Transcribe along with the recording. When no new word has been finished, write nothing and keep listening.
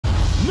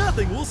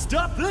Nothing will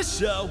stop this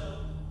show!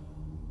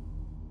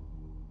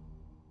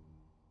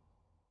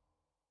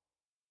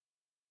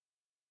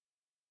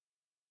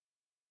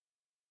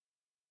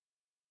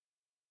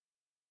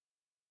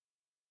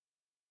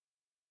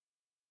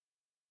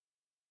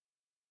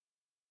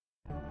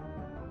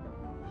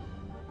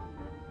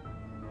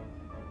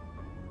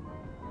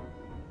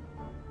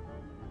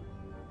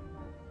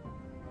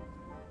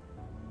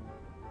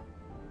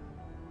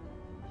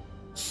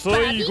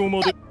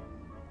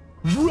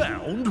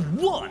 Round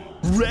 1,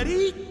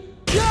 ready,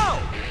 go!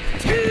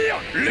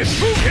 Let's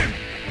move him!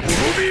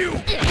 Review!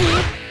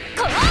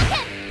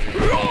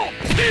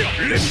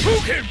 Let's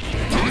move him!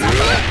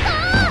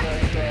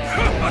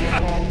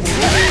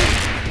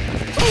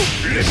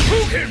 Let's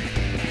move him!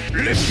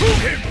 Let's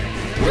move him!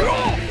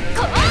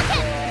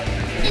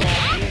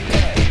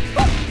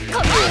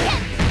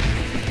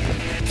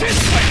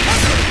 This way,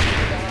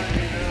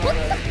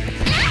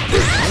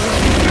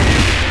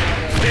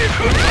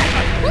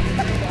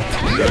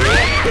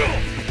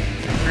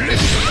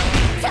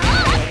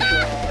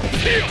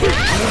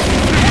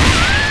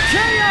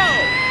 KO!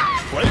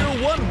 Player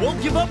 1 won't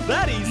give up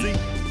that easy.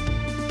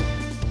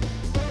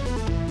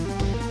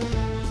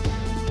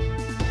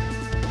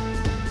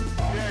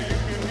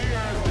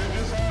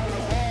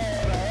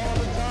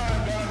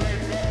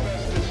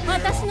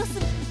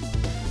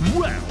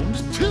 Round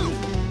 2,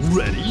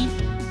 ready,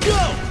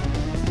 go!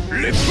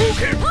 let's move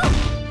him!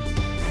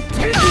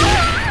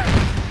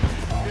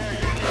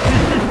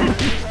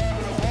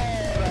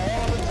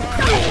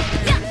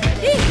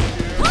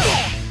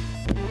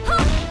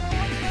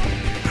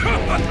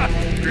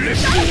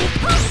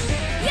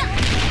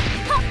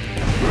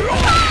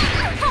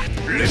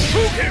 Let's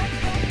move him!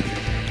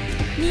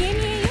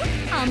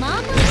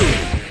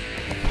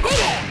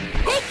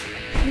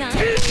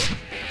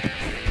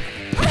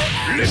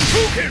 Let's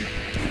move him!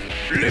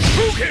 Let's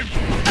move him!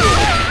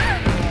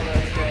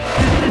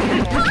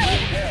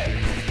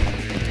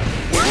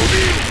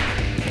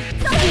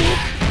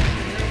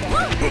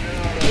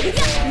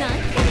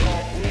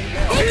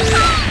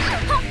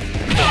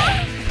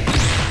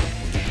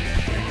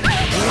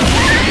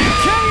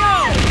 KO!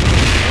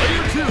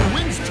 Player 2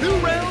 wins 2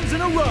 rounds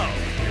in a row.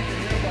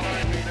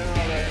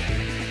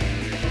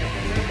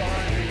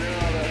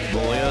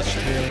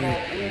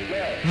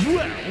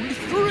 Round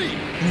 3,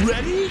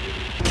 ready,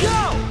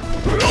 go!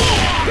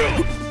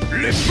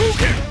 Let's move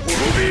him!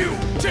 Review!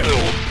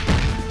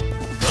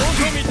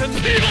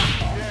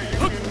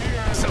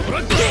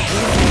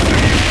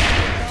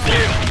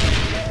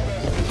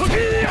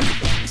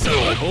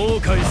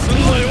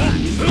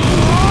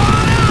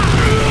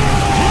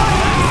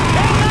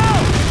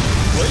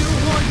 Player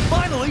 1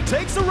 finally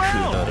takes a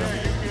round.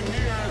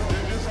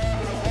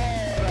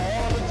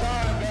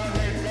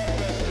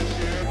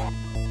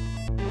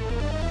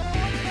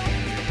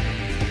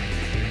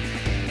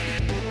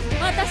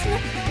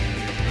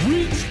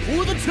 Reach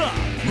for the top.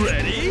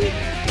 Ready?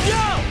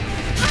 Go!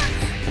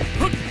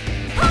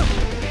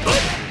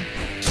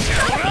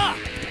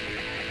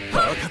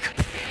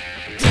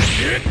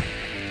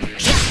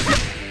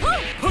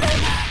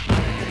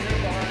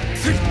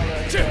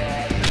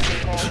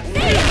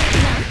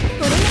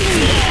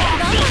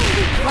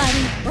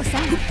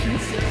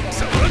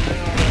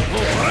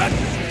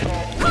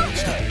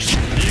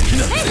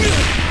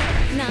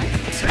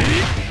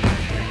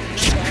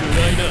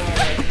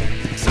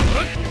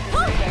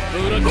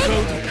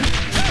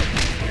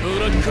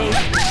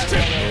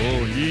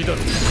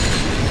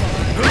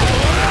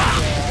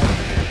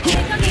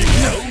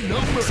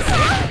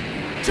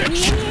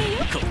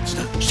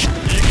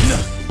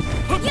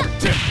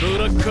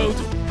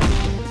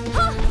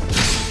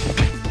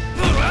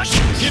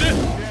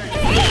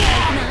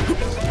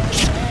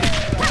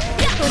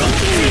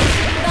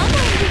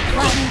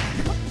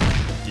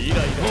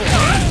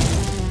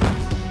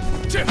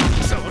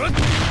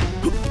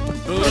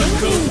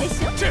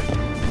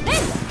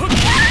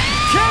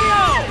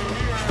 KO!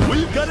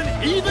 We've got an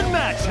even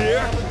match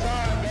here.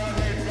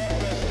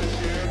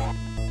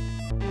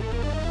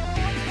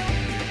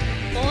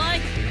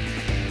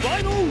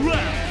 Final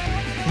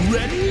round.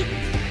 Ready?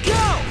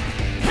 Go!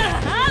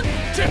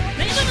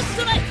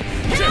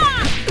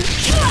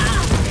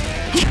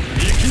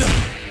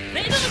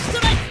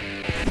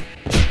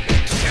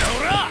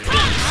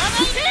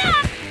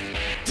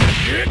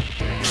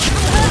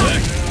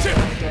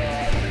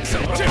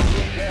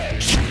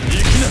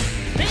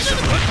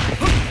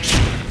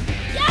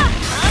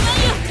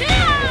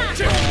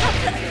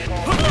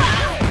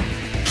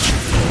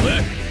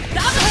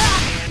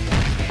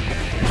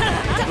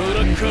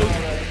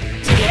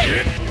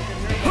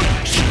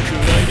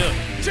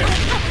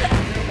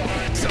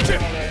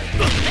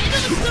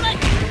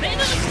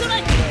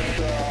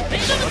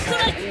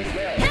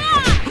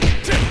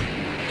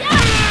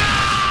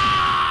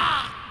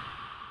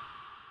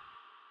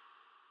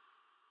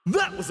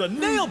 That was a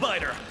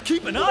nail-biter!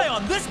 Keep an eye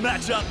on this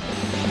matchup!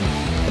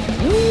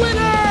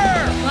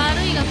 Winner!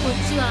 悪いがこっ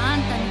ちはあ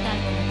んたみたい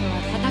な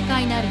ことは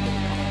戦い慣れてる。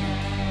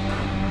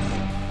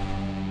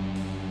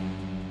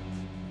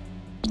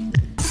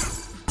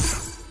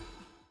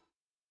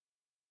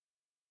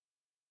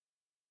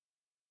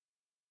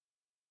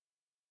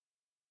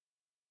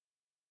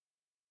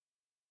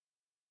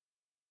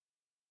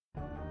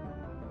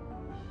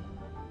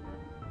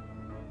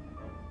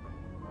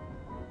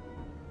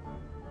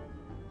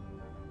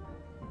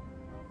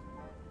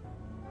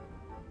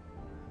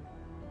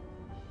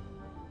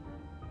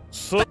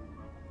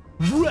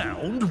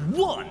Round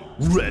one.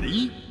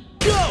 Ready?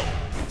 Go!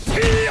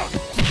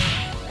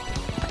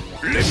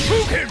 Let's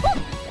move him!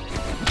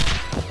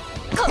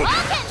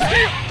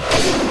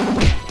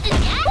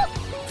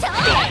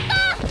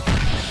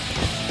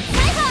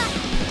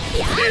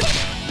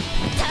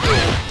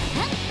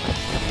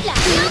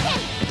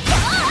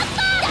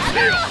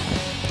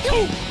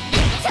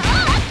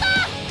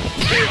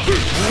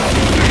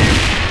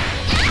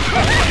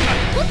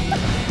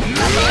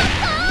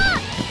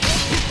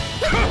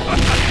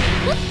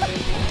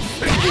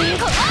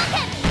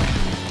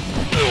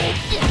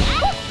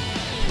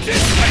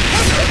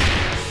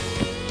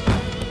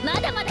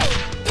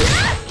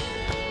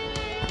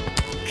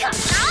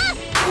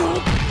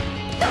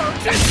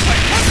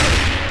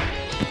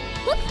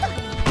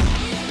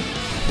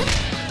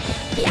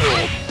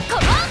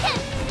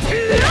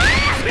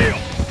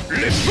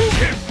 Let's move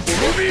him!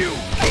 Review!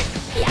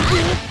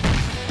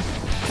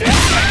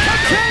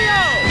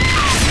 KO!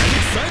 An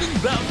exciting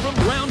bout from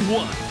round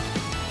one.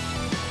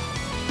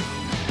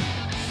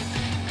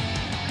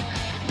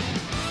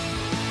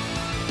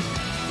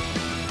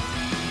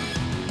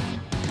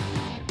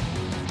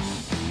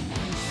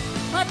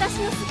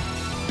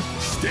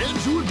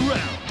 Stand your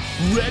ground.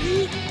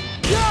 Ready?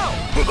 Go!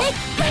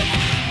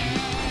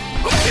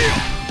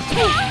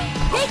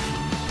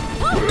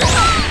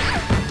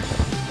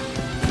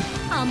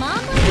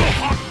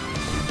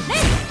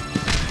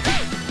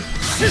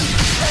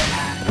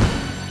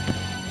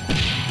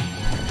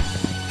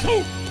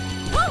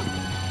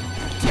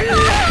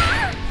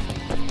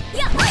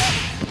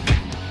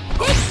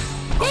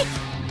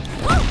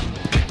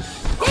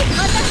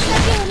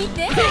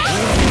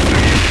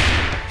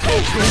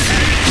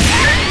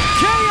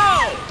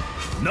 KO!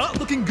 Not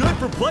looking good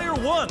for player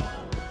one.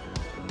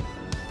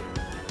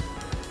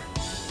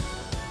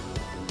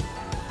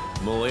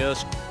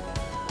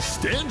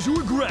 Stand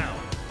your ground.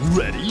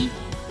 Ready?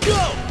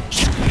 Go!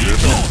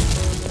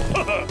 KO!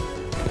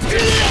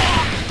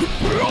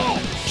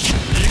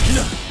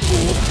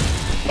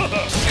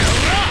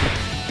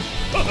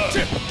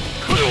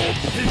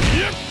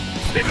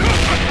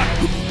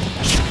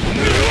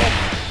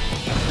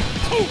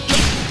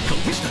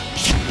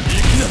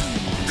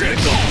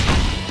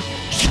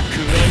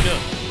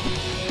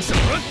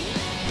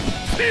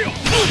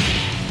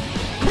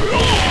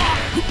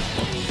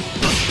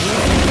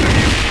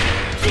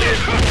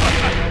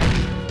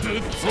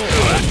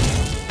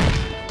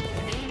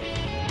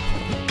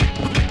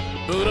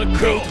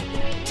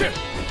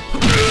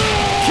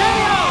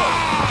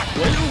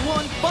 Player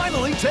one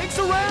finally takes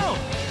a round.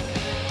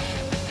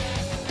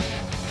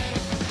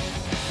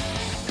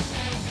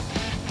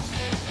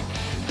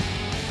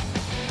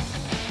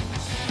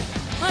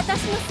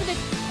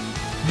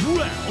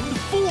 Round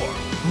four.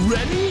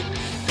 Ready?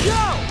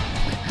 Go!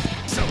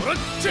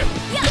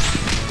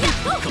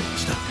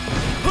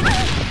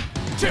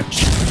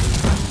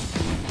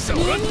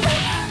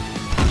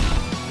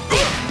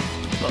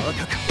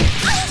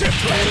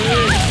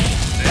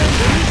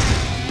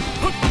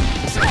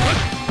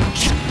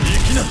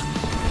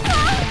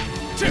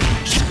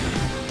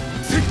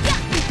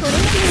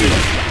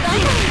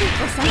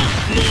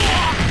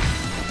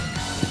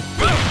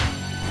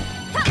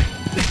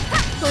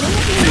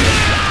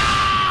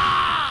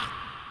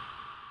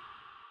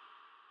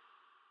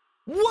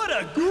 What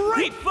a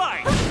great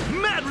fight!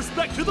 Mad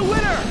respect to the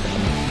winner!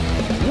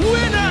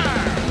 Winner!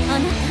 あ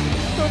なた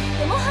とっ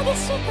ても激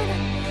しいか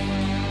ら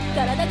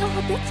体が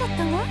ほてっちゃっ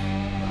た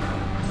わ。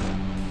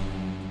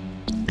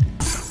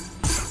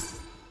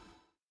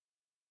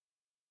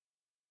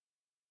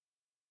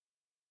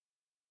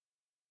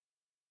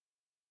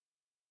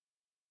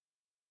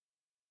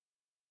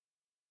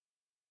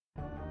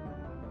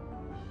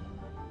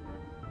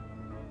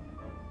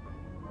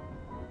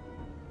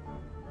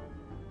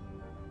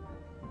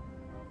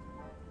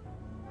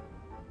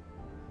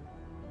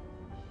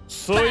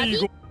最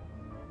後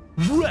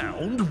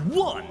Round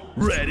one.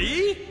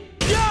 Ready?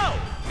 Go!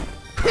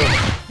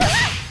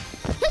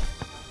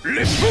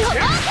 Let's move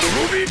him!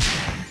 Ruby!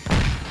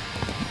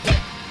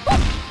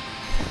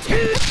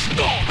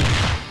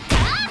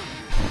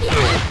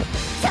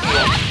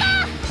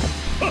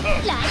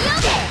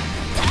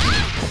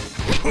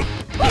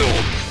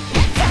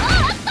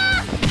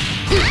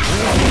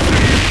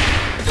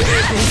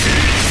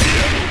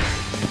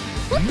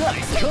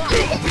 Nice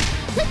combo!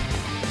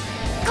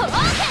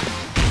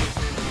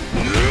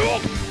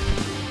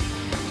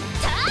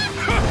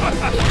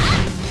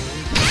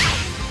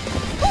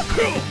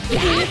 KO!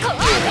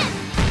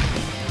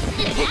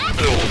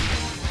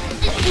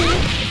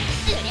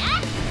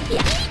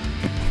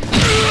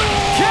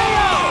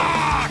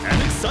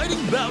 An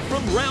exciting bout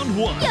from round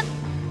one.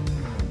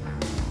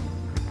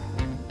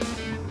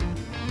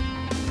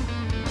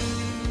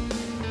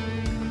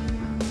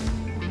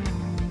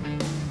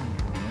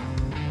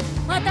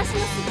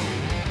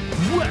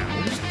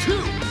 Round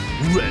two.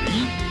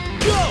 Ready?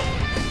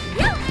 Go!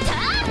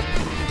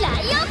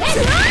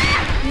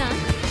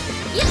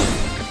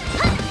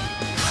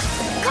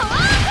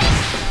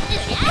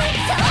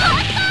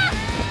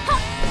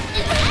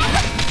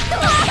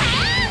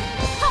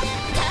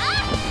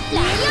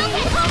 Lion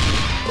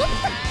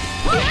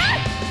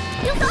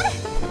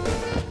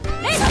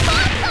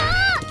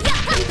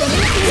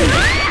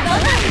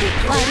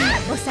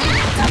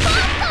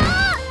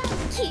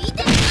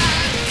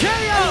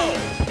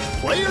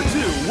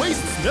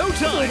No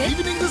time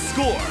evening the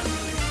score.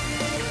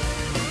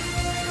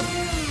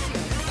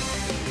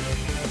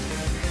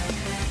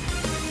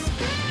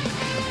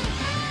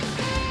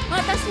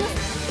 私の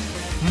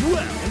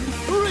Round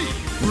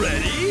 3.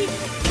 Ready?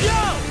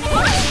 Go!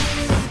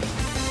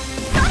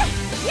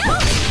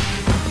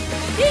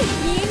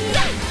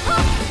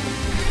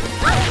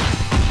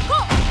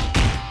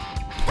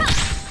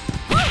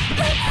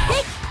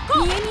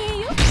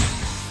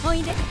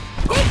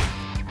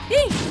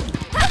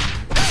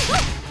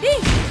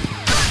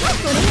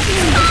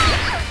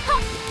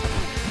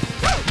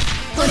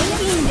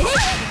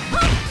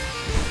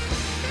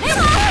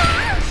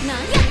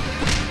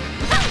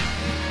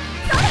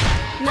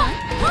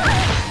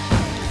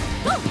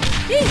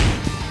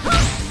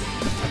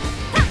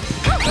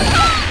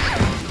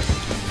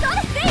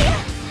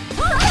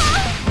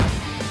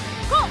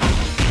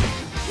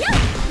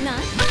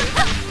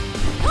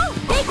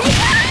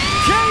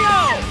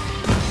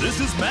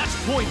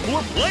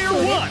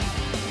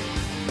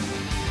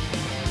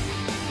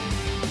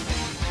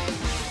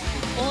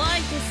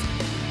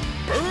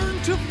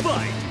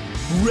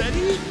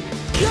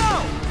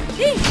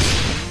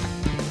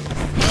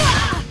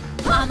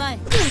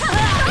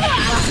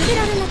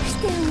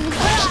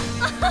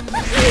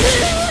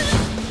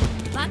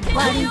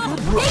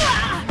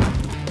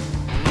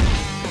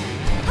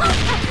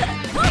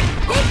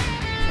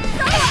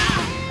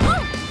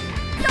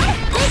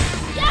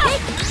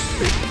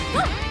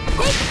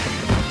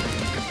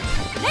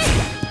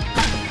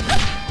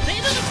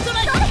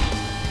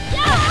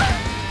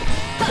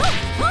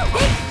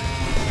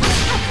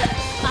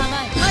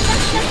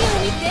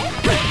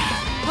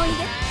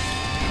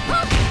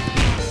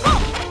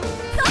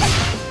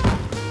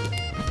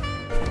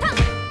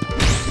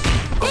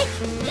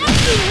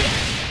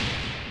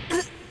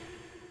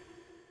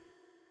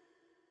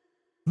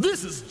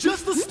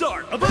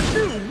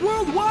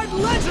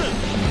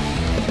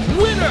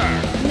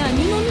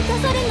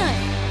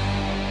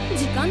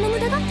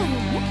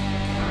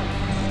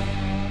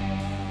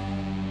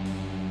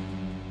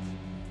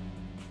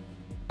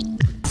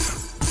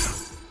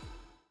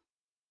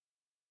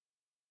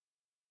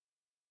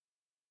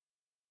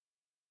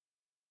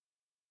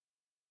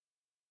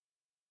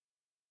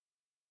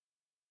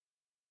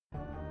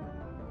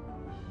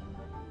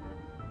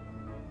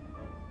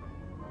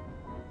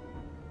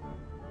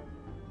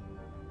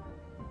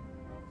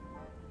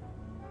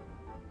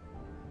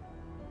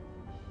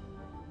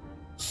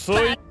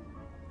 5.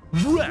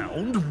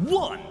 Round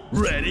 1.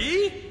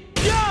 Ready?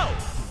 Go!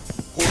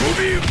 滅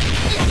びよ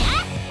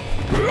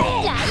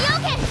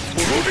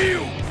滅び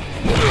よ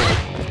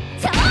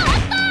超ア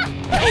ッ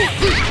パー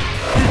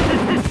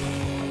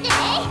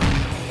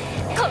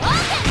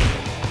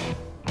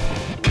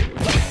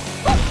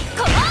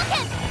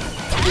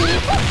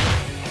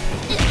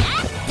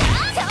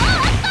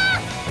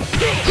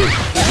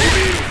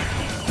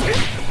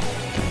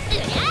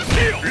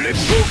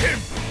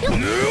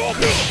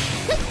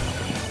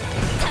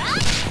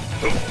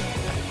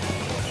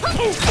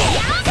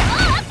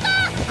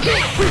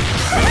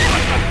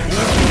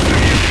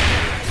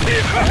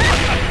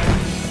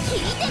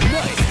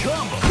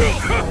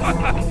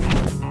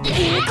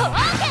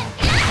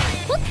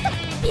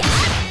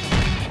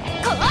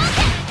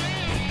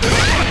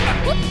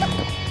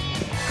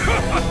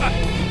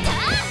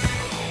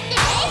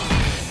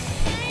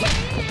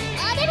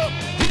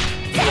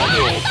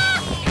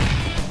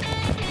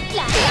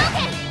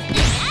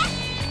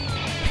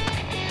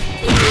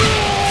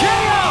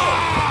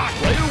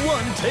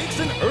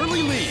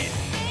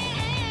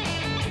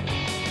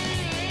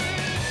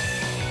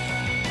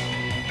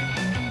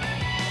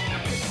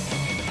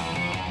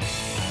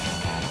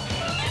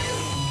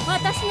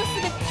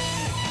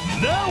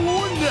Now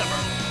or never.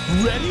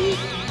 Ready?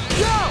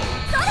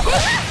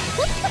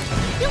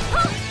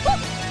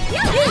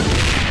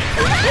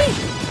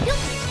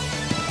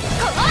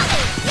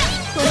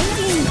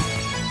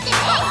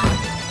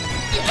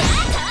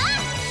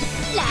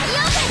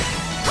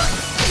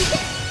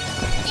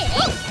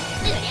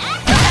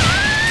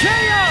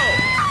 KO!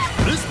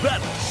 This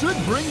battle should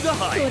bring the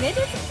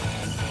hype.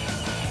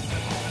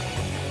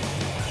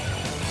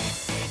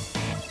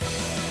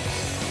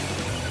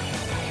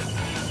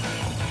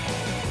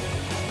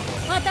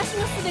 私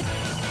のすべて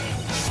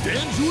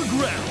Stand your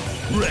ground.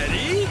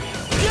 Ready?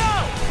 Go!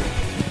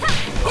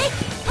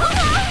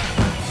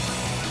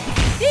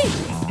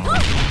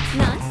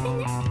 なんて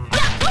ね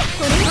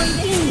これ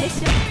もいいんでし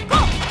ょ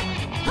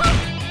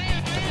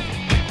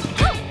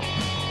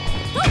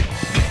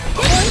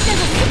おいた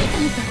がすぎた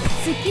みたい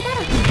好きだら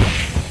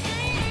け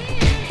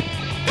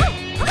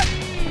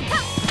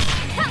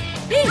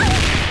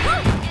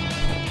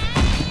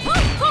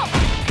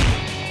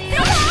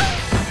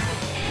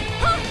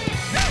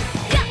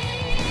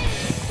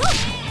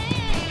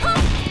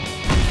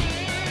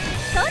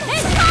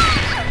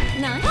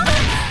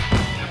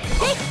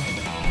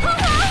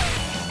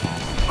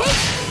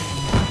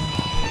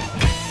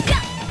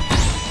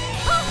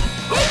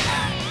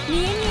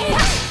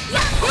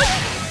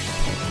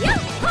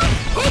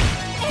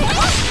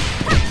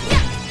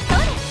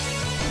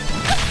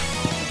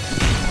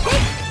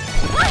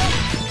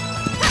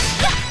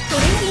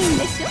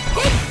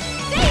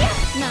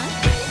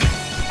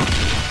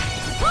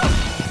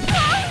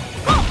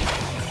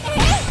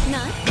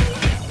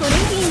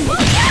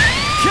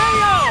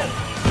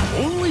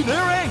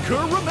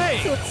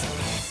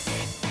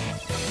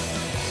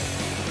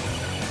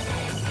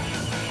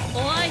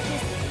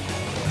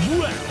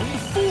Round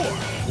 4.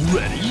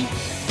 Ready,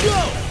 go!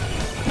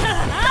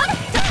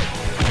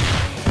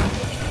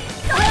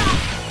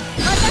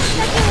 私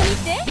だけを見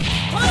て。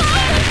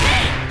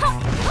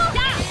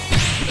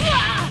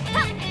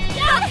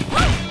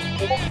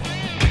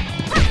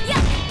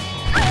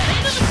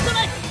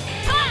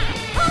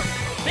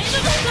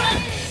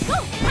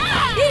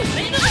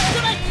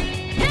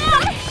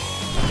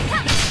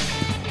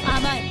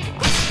甘い。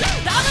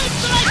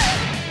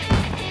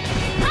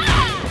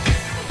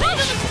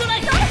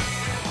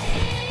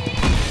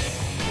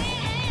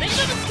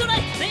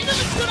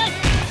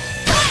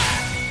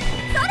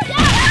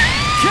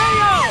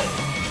KO!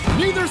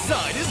 Neither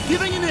side is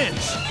giving an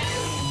inch.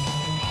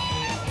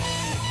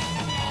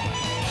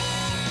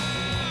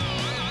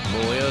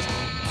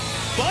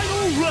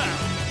 Final round.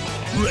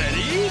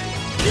 Ready,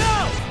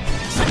 go!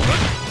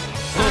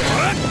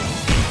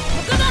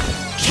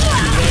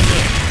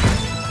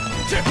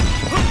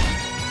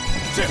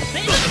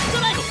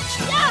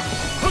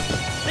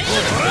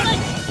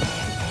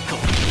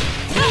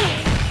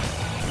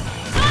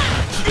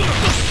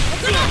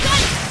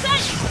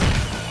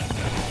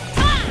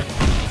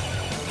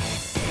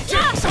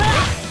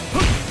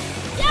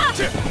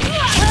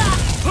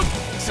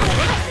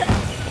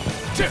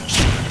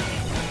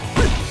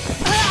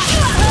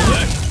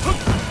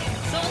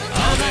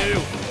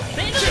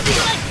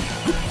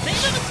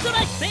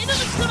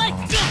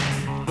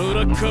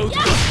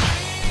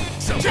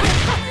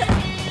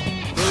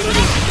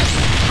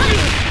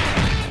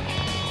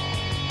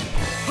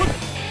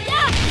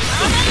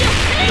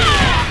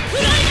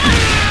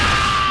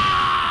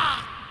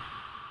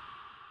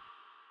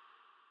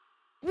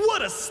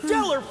 What a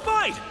stellar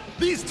fight!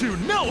 These two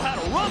know how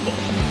to rumble!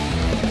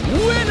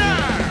 Winner!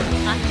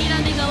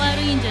 諦めが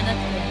悪いんじゃなく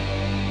て、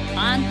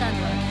あんた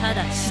のはた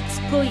だし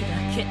つこいだ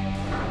け。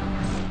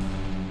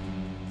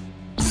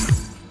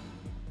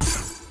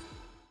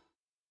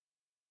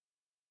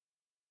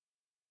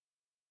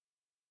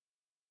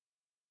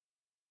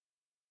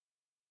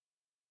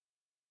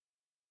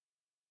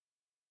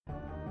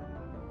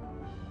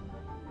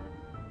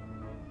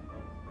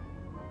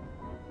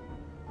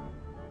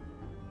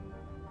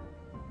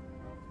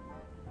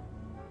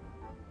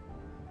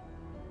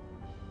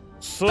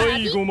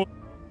最後も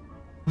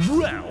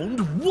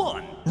Round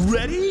 1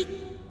 Ready,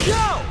 go!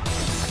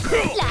 ラ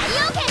イオ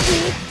ン剣。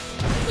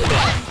や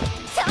っ、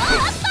超ア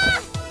ッパ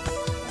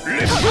ー。レ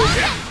ッツゴー。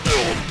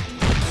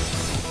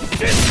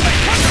絶対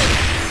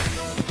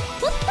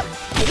おっと、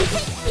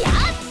やっ。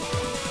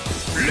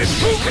レッツ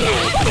ゴー。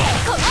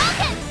コマー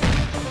剣。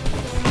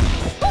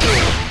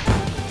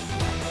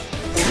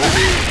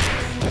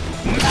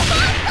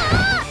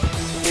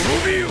ロ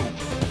ビュー。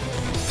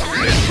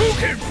レッツゴ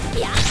ー。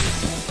やっ。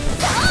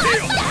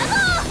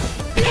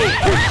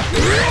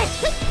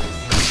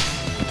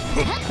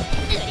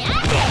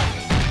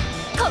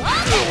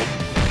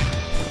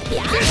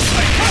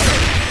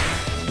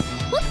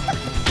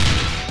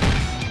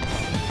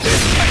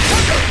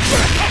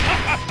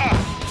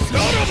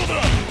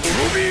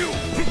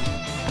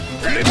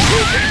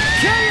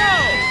KO!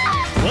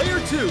 Player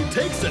 2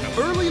 takes an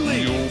early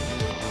lead.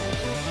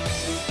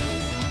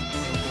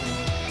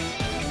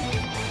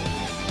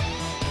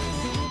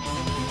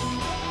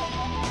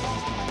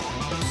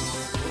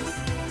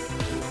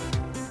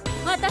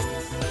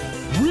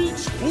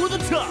 Reach for the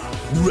top.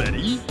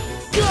 Ready,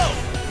 go!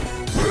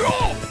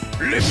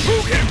 Let's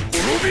move him!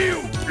 Review!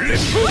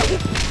 Let's move!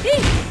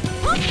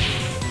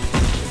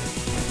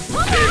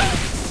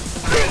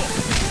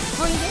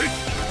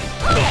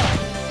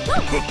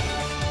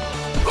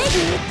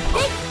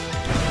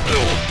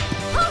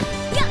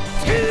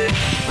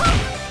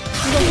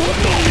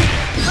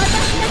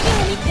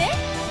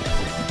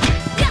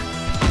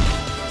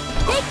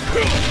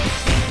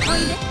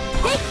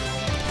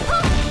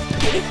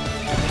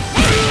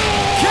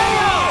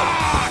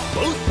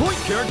 Both point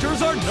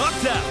characters are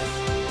knocked out.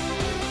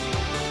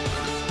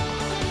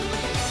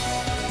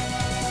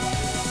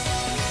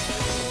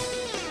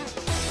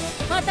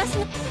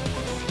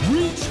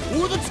 Reach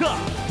for the top.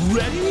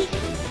 Ready,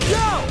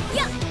 go!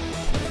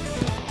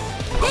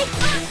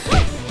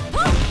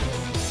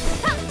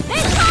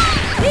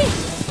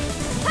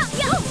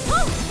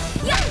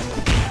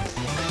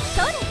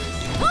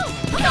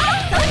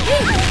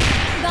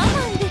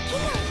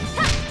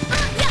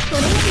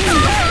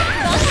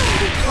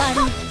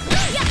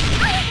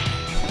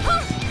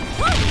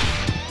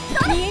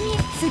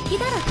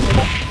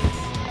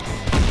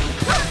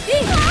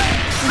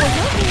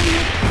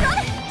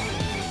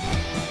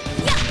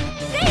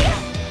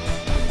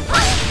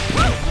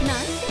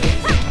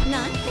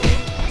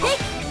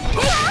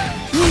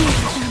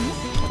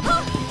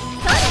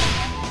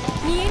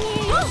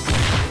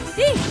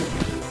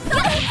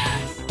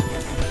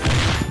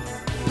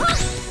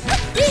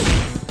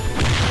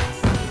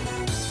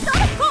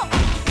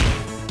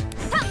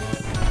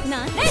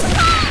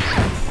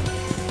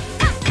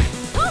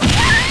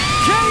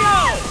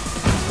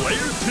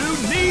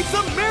 It's a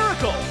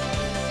miracle!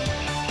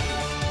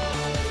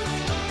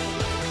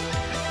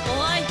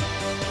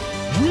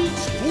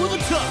 Reach for the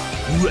top.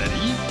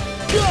 Ready,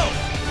 go!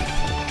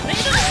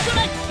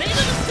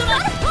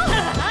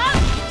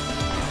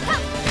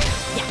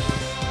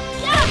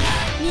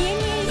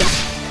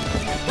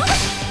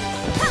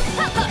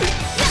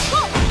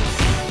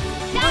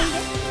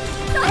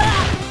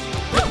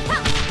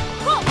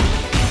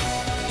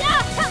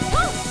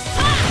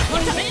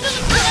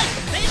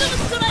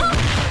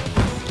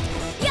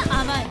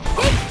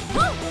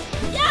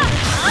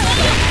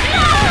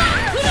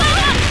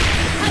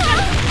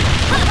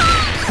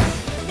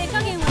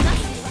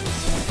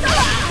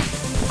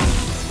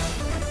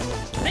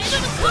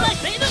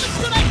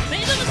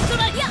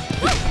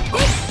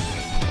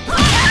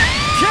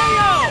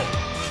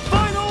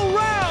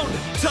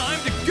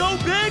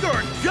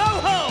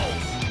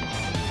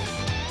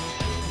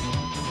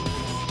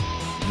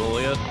 も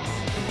うや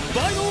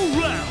Final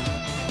round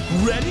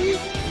Ready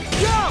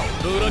Go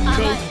ブラック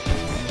アウト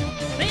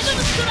メイドの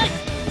ストライク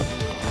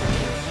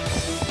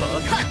バ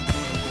カ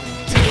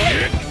食わ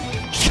ね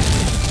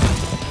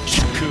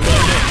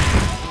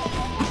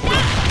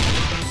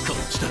こっ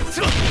ちだこ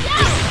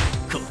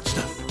っち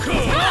だ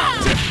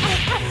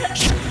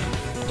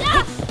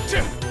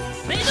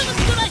メイドのス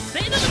トライク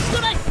メイドのス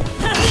トライク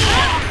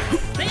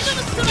メイド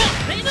のストライ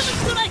クメイドのス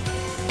トライク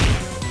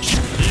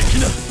行き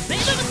なメイ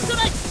ドのスト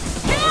ライク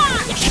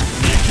行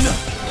きな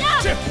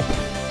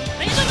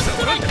メイドのス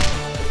トライク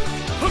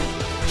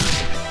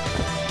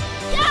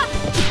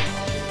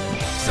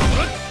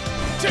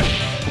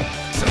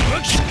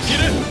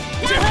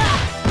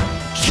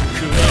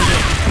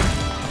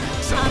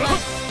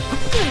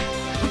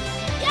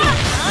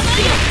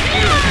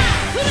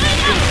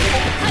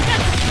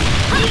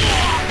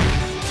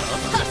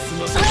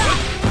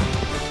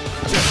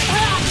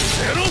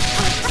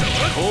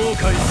後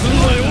悔すん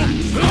なよ。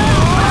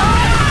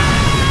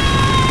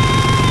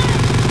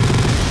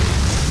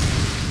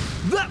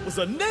That was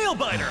a nail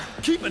biter.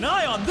 Keep an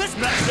eye on this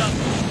matchup.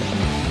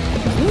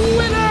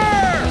 Winner!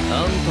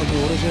 あんたと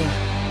俺じゃ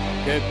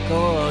結果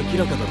は明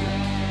らかだろ。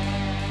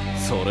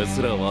それ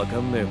すらわか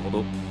んねえほ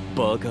ど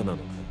バカなの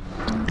か。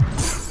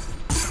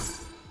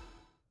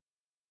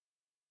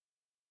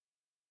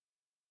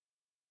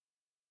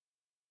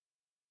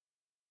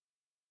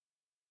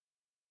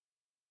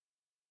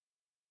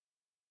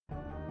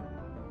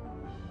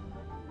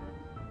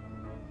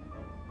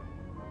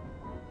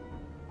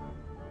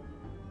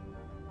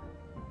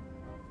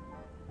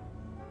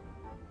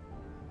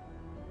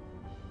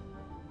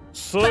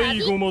最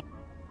後も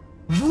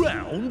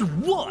Round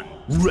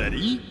 1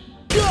 Ready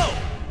Go!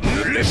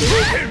 Let's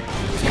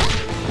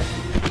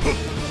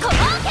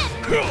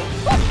go!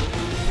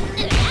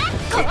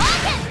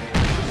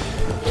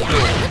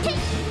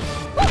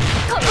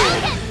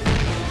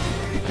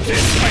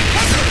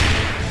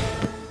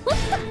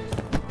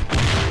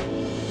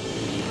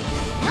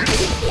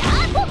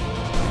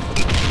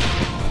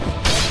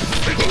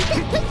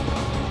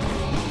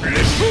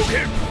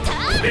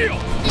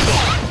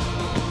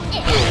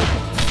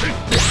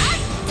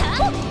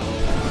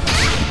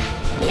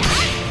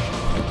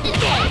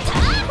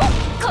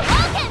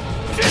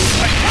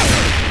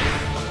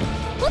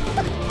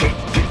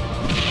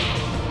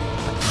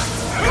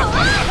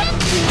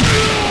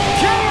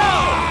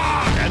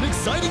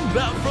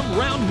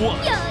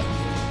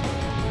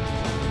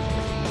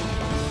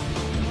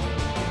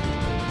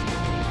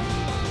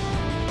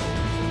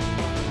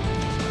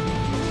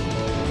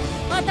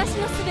 私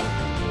のすべ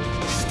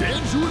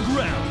Stand your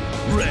ground.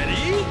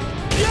 Ready?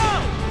 Go!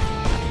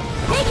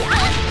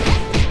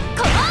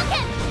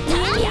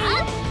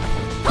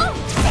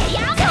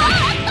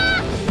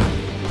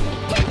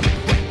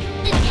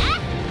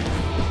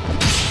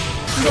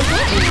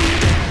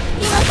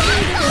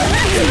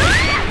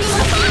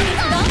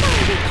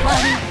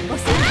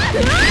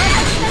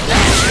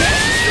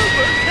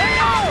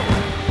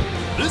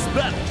 This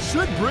battle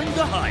should bring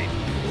the hype.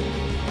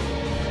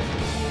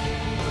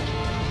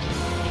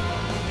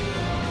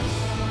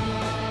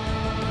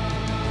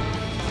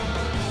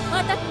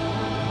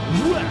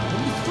 Round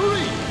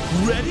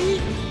 3. Ready?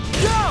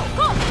 Go!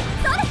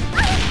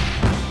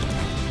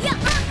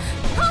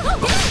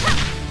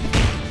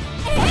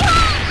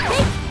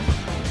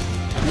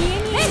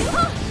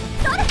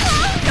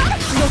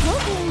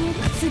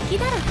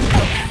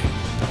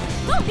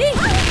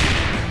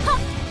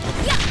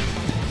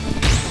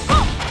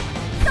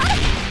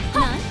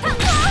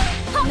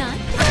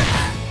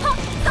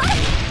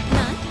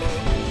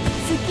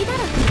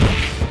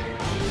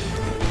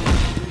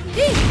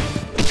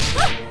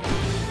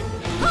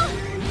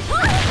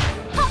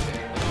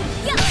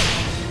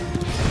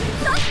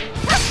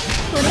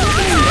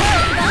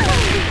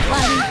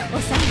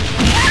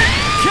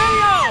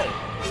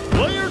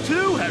 Player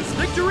 2 has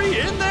victory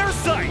in their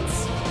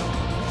sights.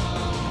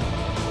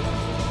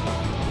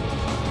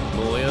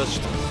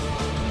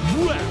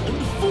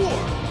 Round 4.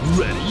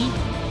 Ready?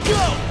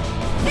 Go!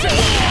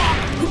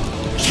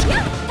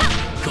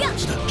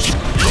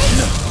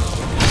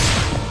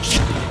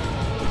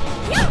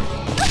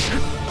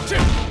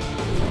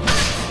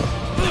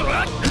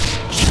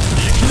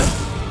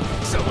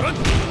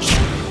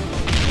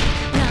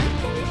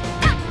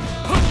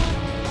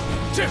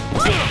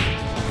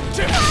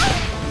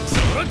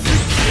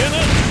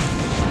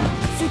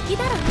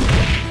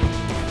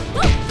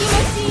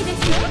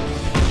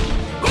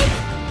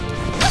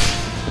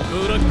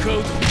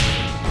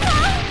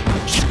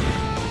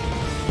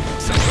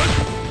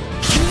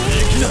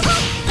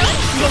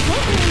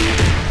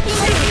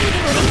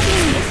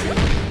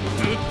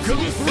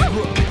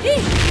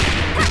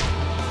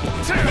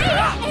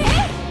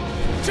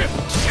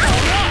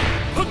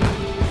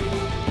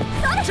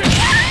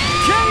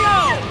 KO!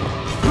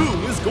 Who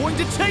is going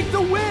to take the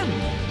win?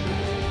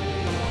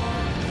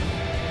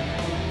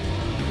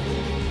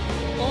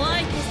 お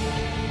相手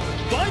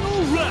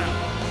Final round.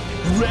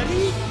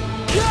 Ready?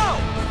 Go!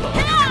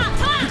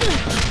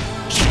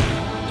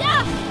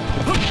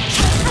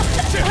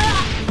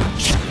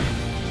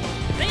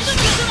 メイドのス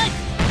トライク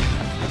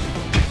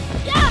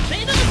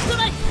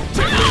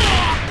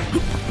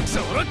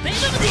フェイ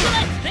ドムスト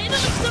ライクフェイドム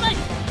ストライ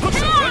クフ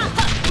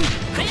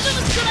ェイドム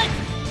ストライク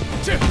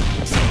やっ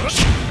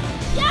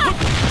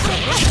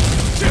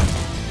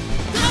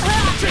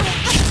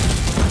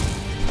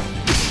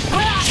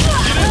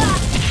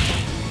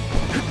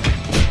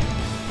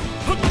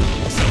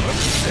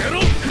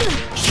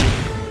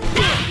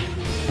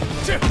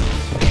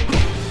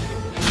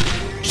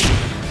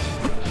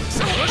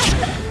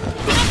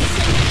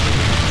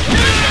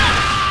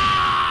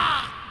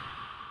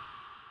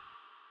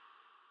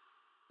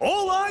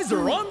All eyes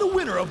are on the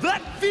winner of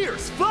that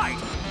fierce fight!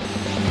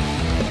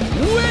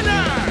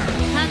 Winner!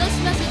 楽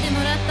しませて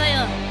もらった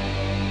よ。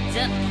じ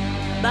ゃ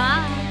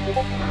バイ。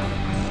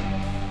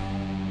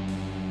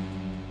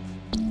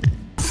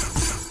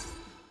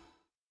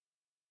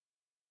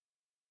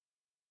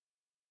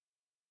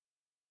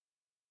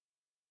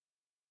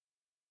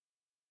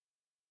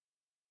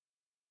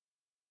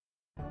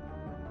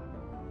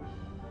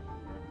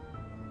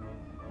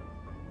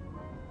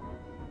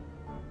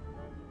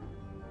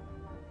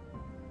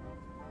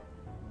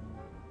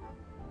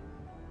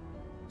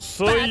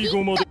最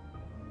後まで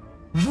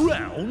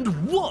Round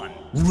 1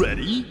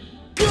 Ready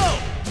Go!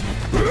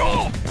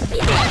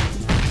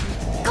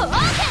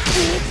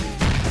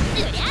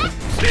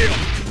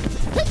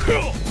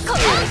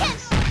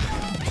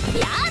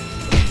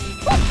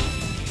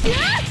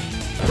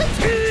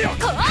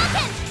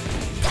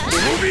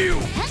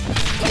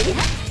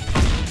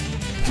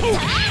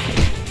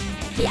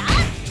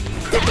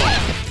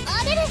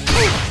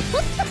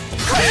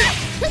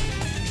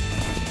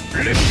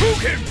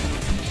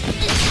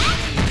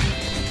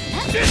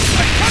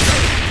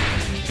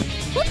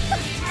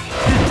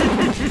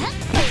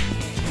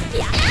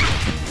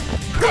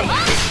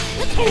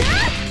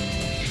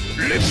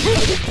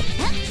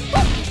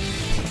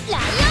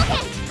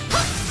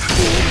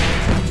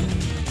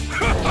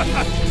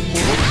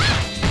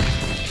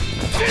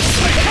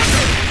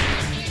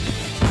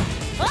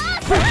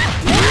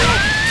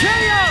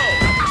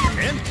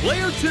 And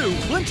player 2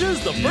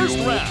 clinches the first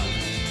round.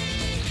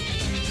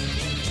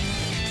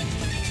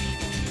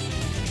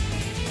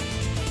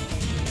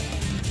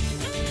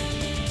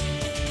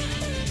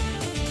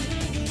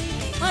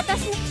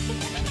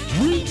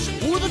 Reach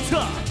for the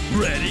top.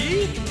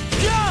 Ready?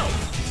 Go!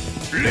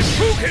 Let's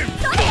move him!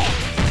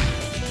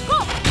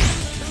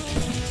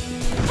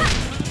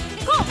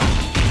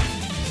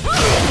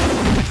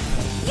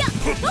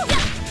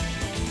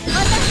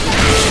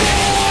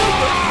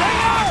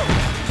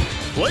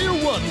 Player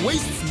 1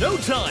 wastes no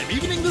time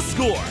evening the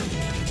score.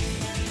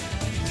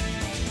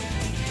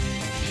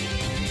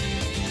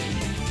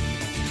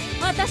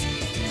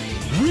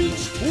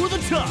 Reach for the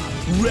top.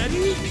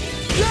 Ready?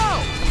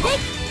 Go!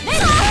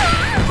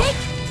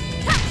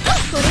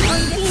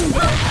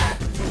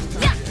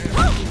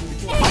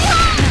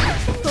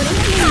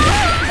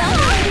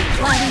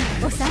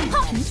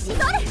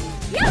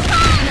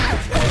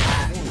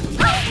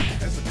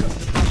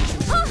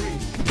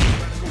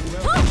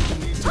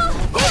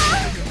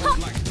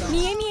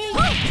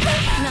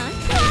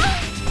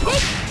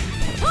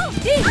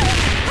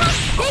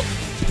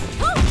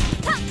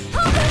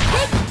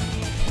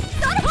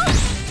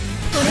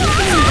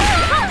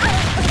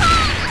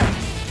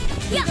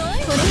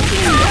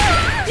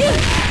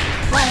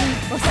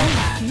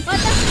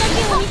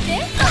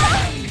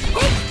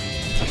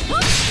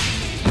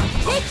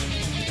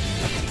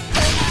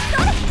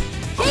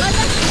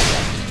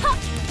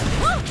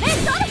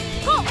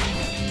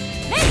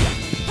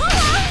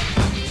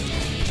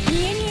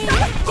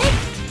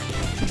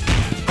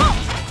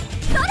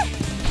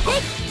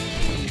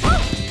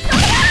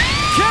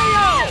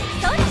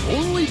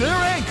 Only their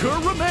anchor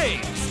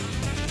remains.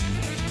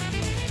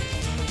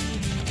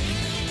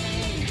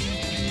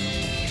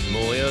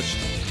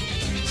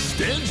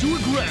 Stand to your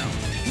ground.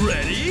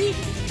 Ready?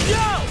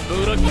 Go!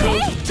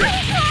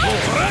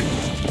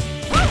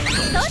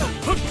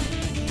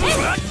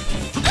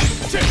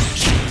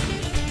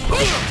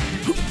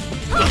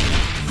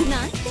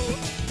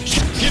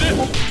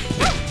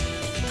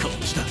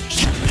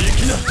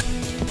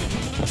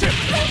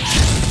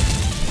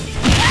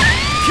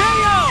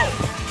 KO!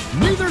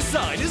 Neither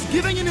side is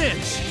giving an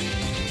inch.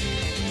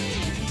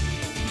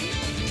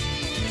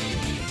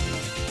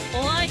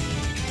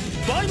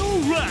 Final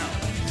round.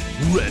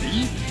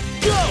 Ready?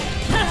 Go!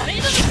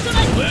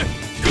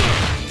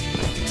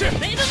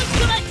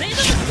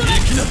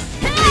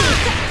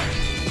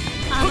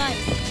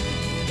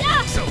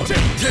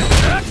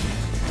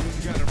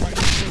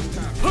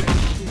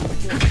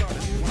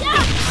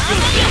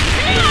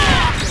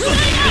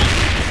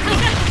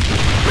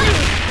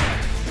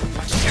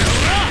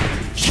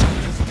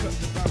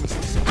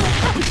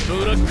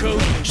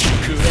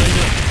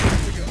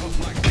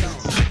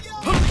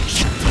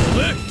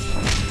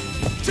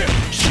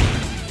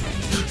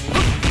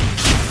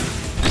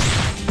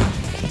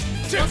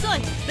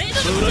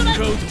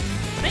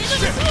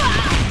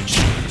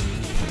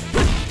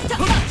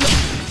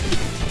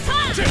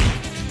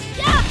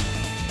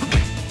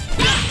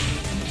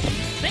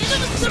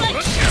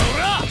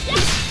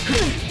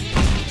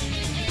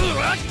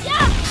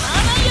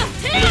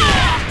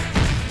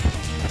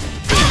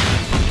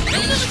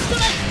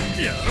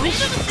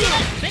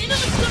 フェイド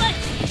ストライク、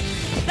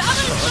ダブル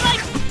ストライ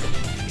ク。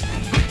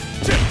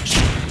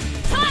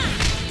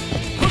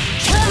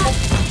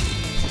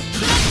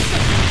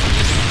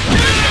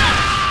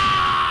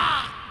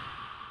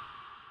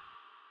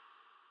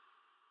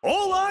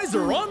All eyes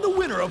are on the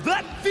winner of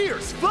that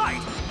fierce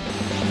fight!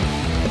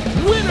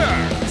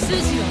 Winner!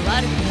 筋は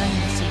悪くない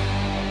し、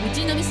う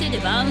ちの店で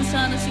バウンサ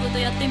ーの仕事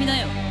やってみな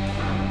よ。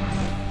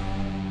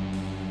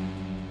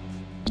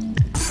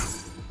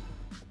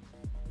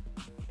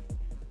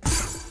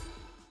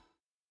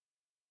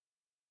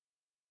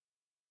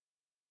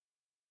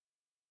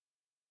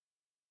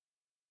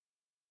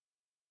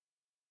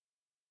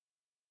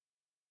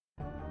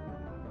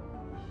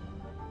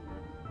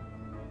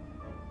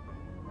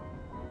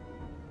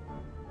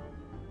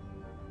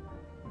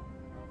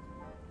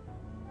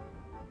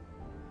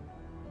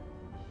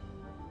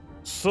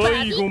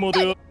最後ま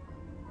で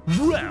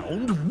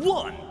Round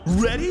 1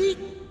 Ready?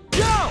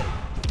 Go!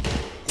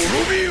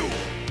 滅びよ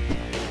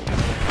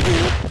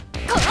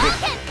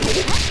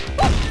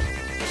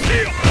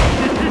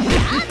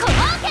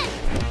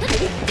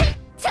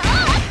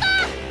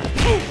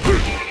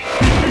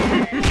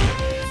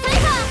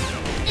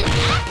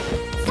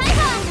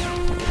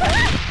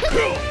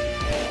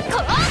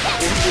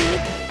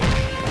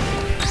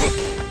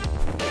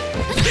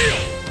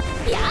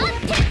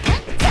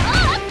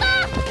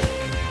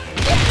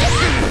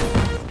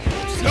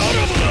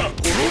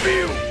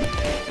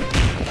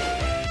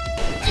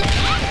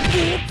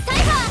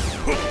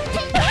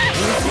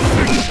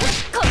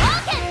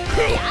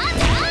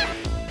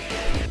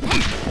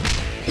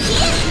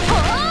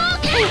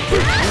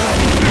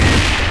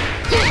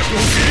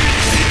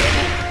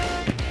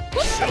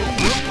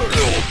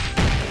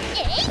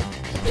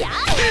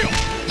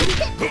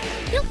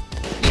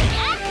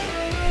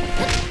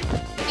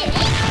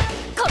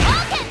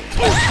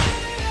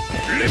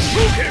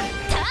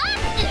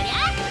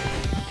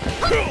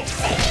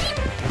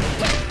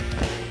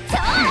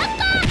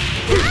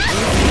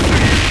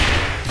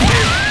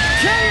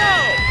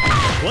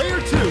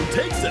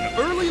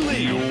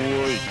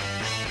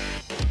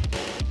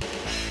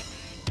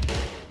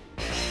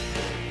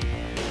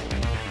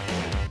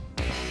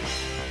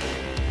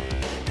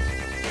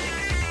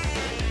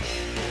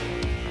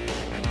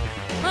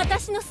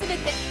私のすべ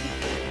て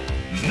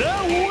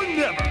Now or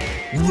never!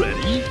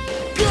 Ready?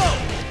 Go!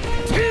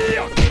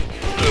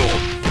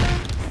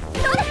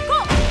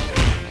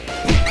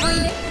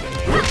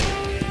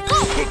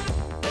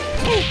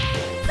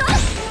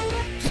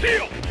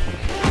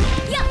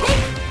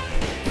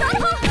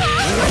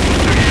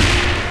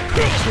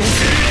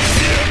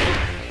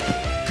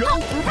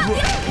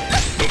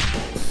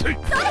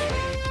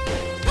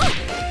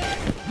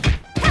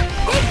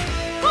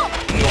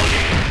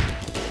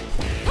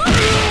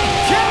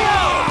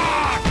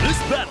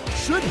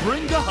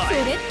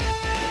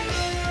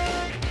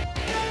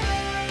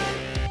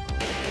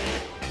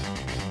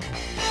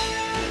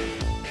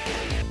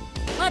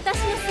 私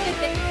のすべ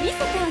て見せ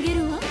てあげる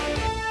わ。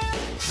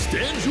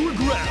 Stand your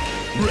ground!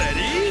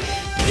 Ready?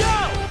 Go!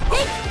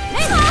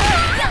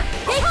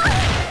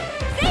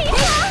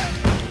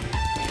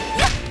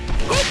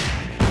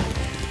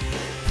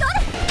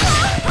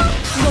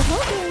 ご褒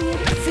美をあげ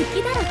る。好き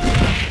だろ。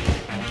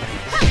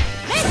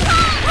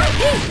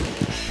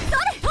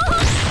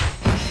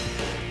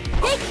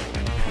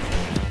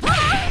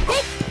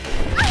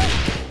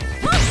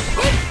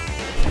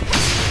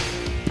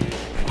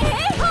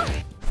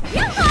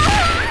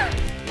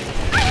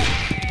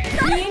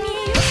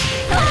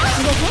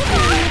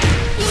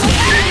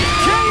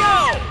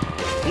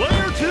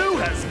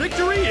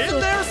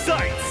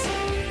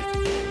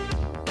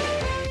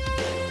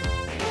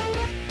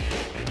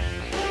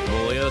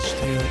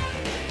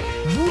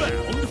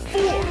Round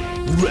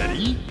 4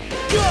 Ready?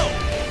 Go!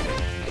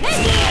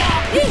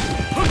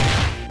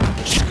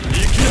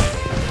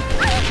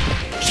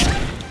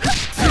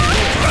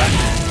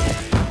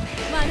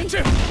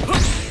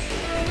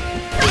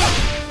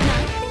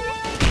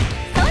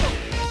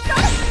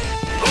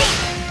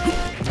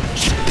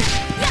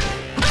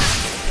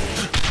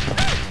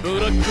 ブ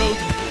ラックアウト。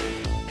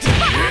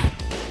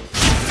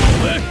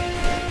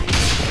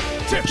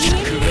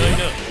暗い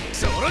な。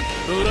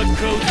ブラック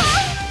アウト。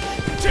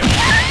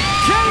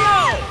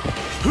 KO!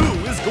 Who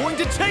is going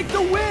to take the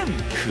win?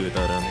 く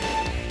だらね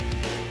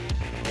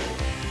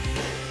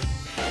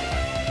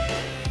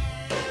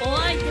お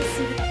相手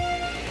する。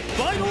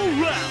 Final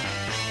round.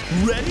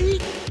 Ready?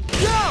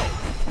 Go!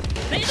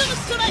 フェイドの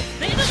ストライク、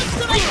フェイドのス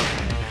トライク。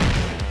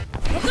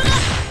ここだ。フ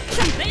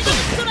ェイドの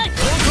ストライク。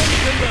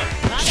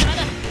まだま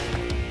だ。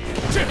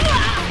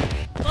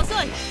遅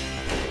い。フ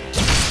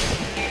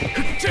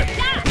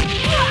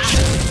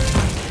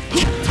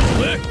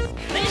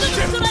ェイドの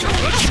ストライク。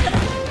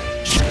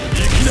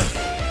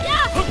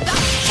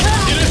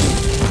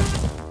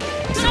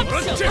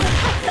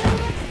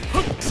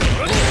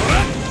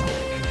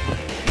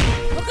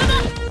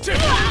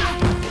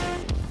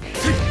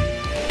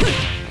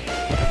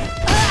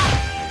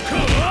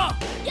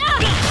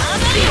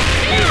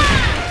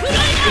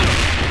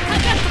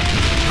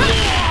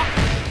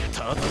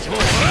 ただじゃ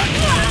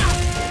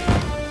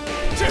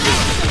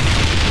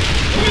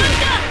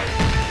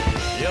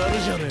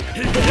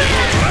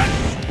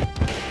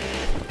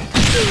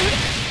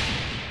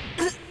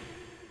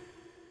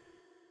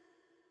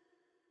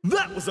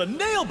That was a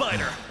nail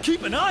biter.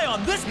 Keep an eye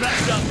on this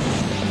matchup.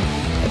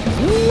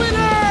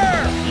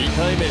 Winner! 2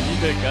回目見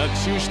て学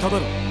習しただ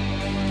ろ。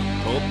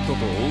とっと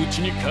とお家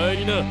に帰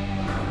りな。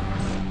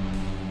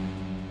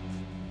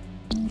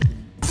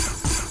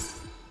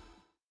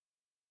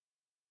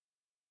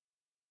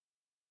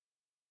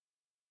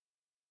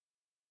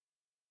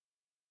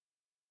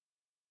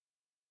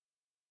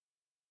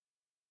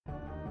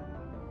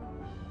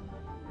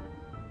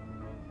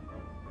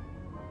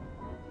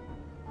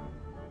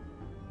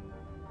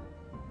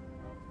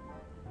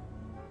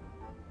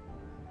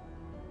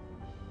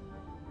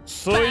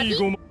最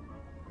後ま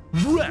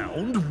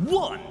Round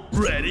 1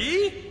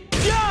 Ready Go!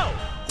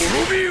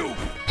 滅びよ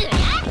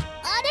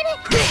あれれ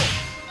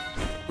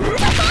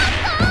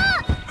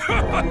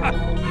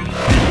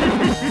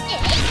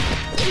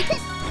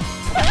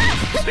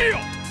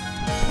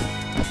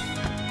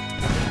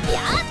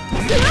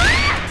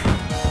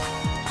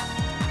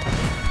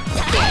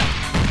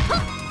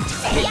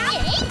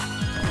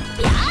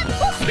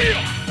せよ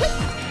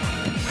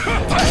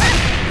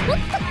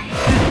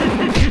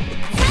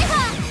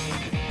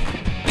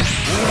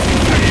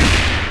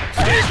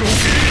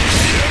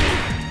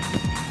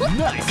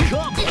ナイスコン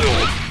ボ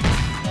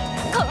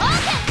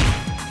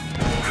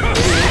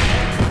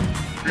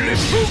レッ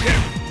ツゴーケン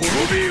滅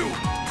びよ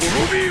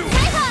滅びよ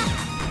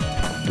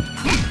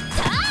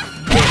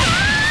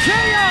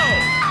KO!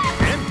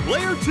 And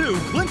player 2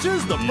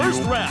 clinches the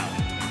first round.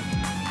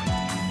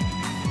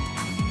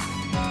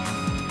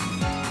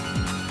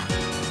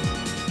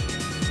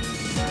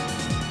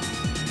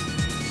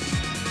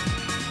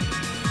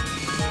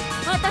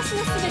 私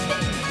のすべて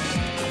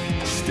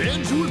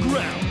Stand to the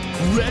ground.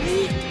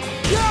 Ready?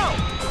 Go!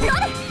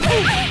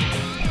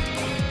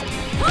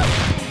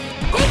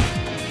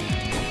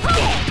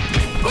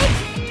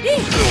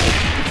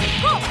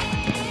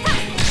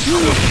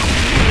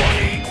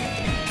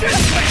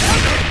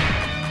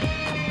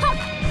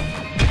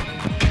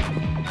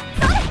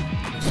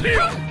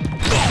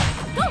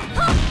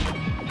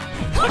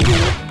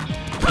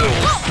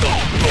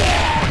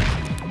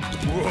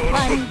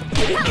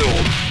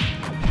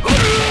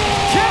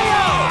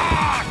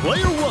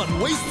 Player 1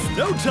 wastes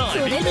no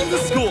time beating the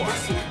score.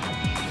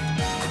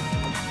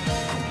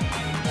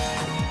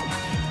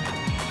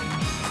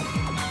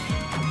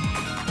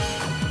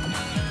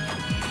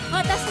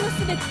 私の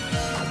すべて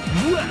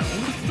Round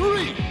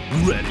 3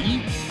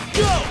 Ready?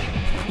 Go!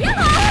 やだ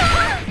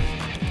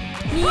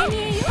見え見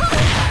えよ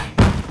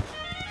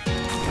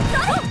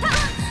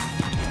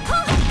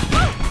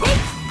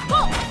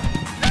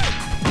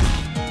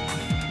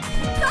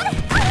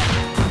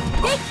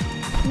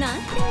なん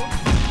て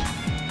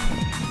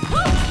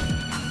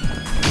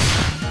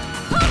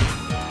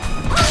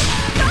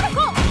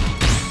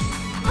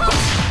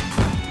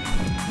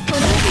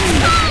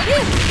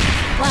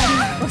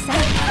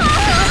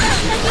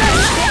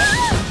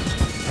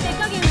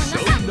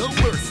No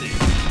mercy.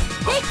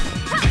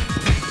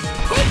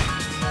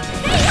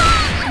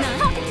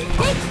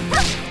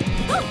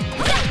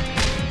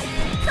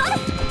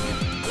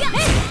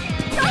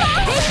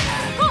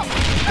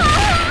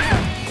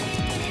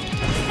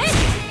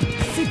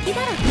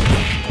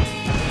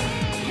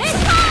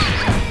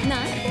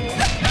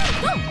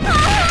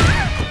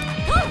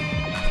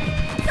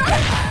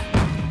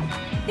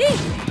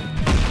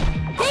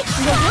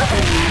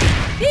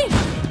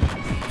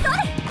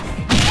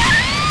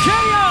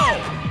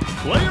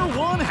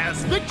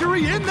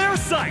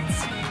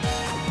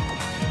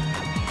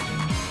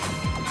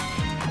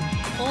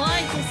 お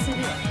相手する。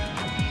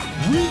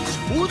 Reach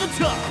for the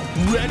top.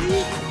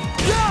 Ready?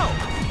 Go!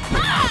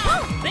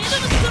 ベイブス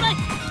トライク。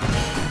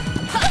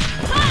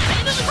ベ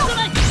イブスト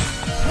ライク。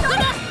ここだ。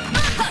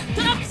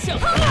トラップショー。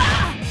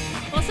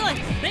遅い。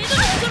ベイブス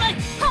トライク。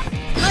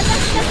私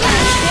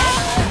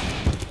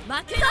だ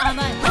負ける。甘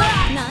い。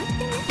なん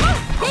てね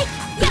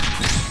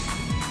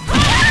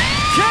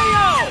KO!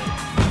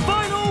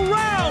 Final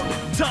round!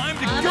 Time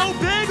to go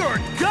big or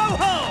go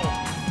home!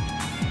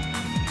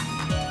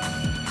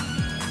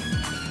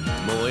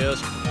 もやし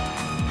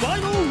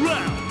Final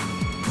round!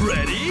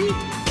 Ready?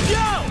 Go!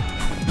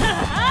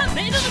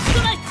 ベイブス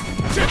トライク。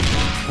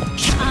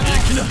甘い。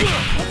こ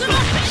こだ。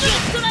ベイブ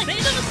ストライク。ベイ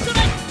ブストラ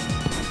イク。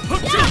甘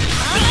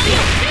いよ。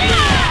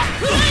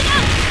フライだ。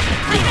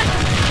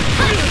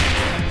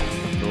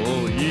も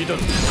ういいだろ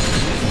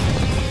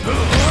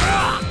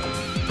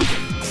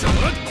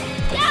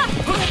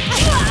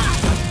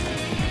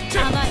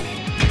甘い。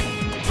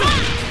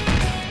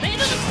ベイ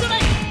ブストライ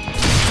ク。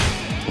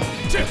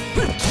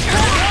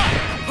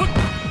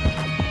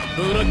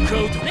ブラックア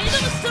ウトベイブ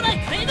ストライ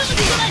ク。ベイブス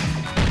トライク。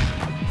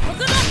ここ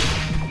だ。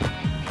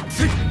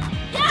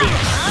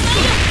甘い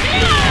よ。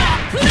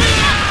フライだ。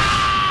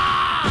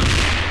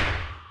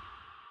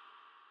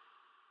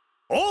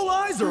 All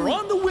eyes are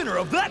on the winner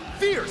of that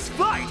fierce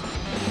fight!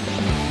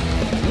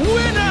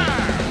 Winner!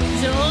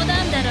 冗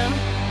談だろ。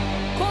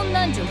こん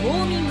なんじゃウォ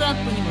ーミングア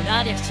ップにも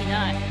なりゃし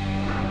ない。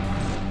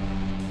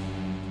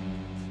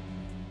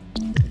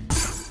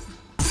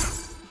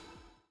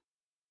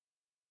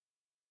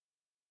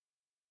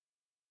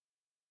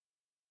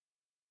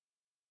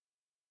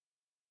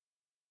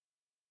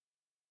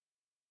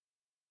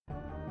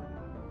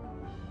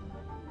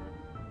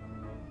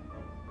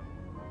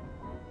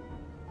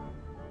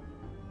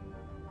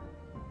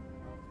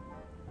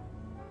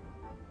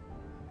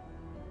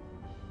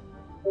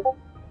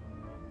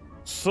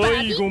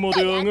最後ま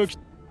であがき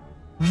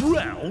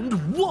Round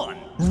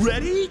 1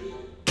 Ready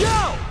Go!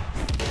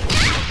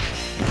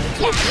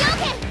 ライオウ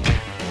剣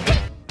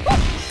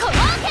コモ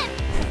ウ剣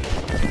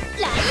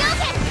ライオウ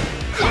剣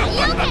ライ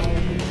オウ剣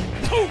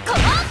コ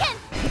モウ剣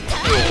タ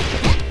ー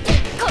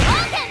コモウ剣コモ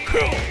ウ剣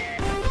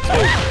タ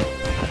ー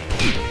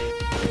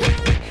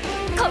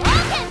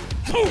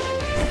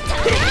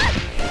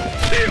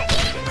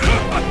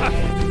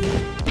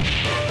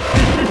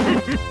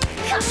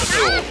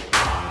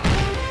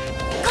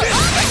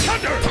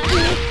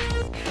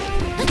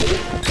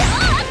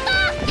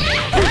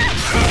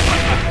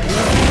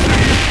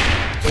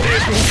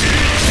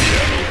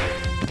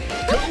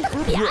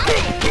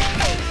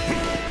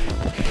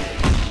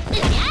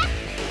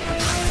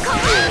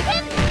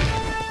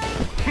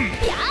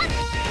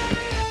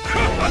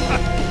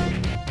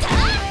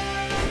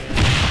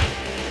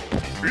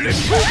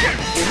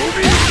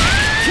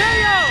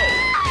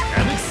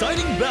An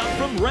exciting bout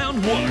from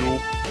round 1.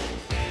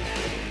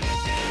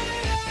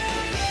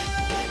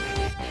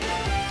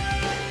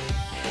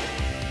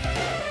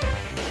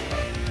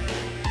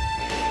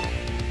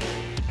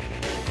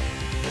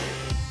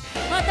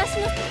 私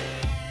の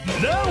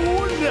Now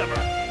or never.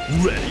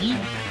 Ready?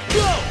 Go!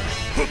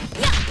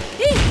 やっ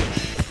いい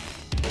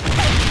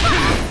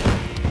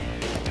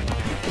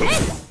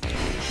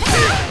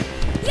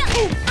やっ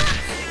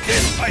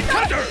I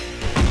counter!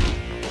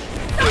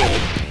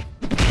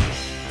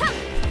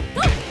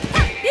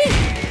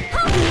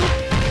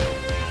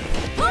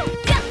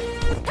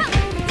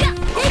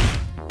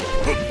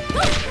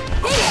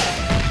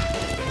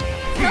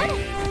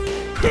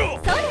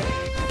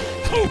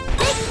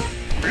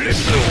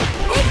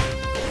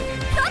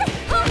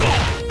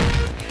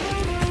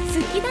 好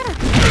きだろ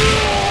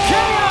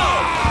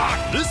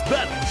This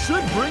battle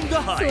should bring the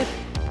hype.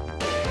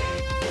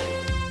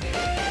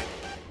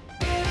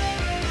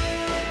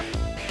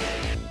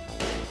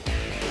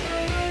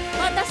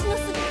 私の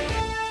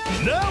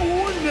Now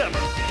or never.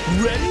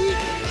 Ready?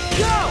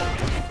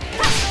 Go!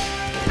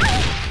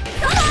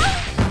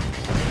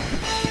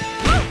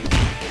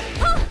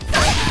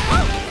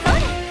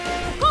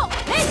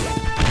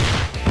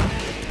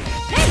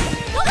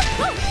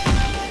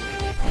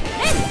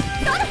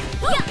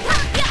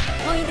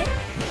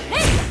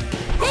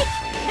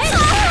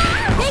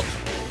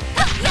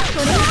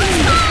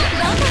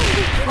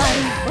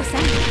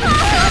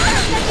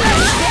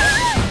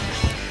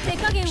 手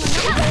加減はな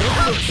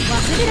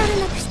忘れられ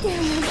なくしてや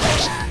る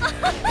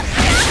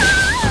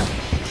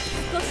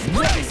少し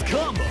Nice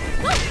combo.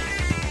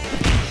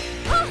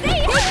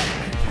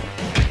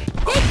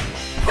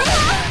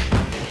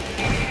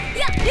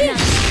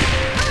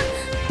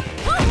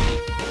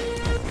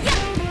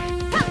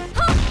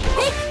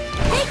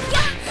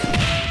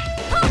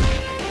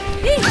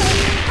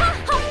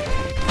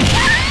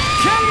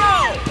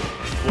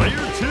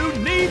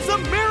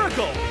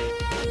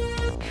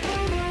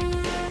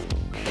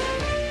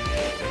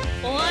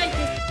 お相手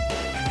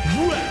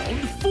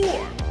Round 4.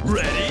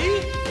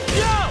 Ready?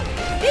 Go!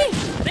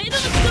 レイドの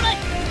ストライ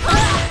ク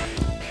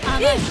甘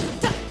いレイ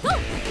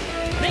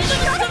ド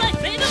のストライ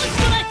クレイドのス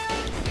トライク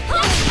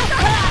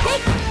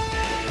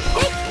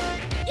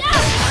や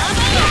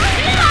甘いよ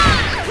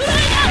フラ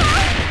イだ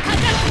かか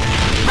る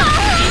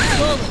インス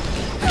ボーム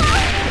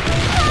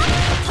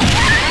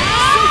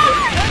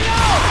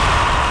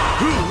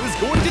Who is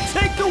going to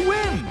take the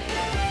win?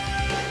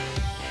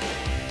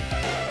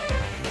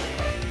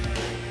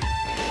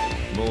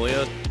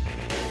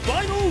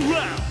 Final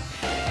round.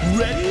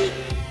 Ready?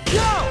 Go!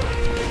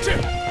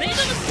 レイド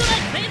のストラ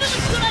イクレイドのス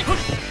トライク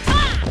さあ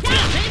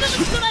レイドの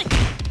ストライク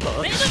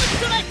レイドのス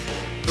トライク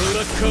ブ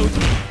ラックアウト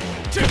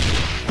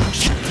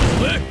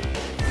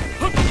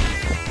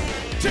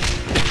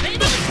レイ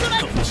ドのストラ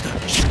イク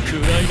暗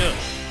いな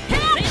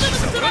レイドの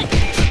ストライク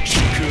暗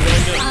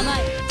いな甘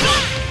い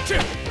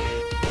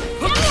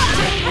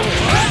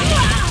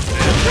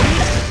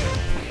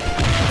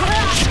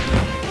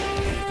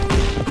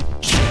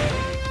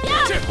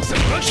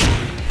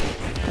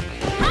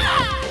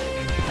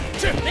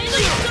レイドの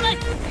ストライ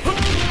ク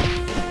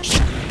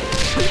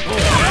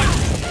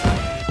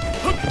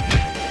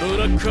ブ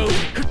ラックアウト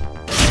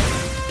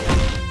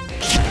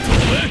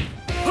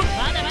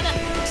まだまだレ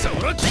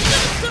イドの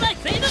ストライ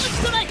クレイドの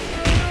ストライク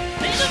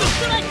レイドのス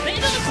トライクレイ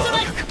ドのスト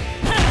ライク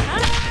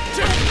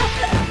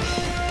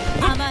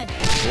甘い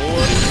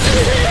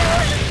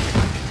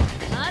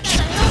まだ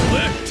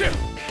だよ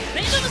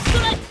レイドのスト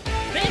ライク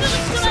レイドのス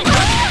トライク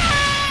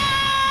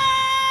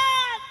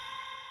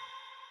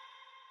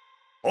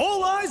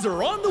All eyes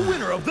are on the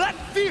winner of that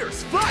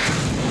fierce fight!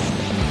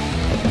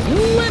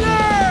 Winner!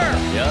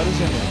 やる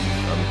じゃないか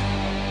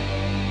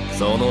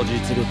その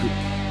実力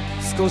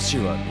少し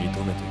は認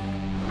めている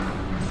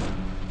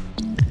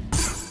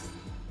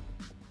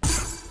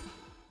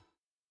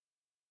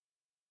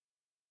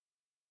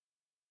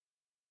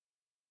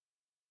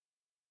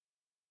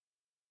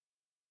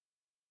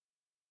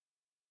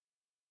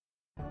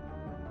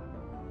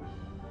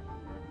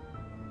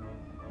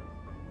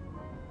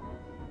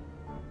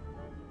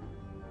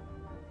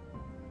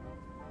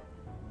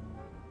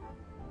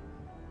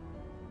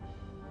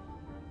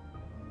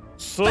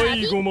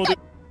最後まで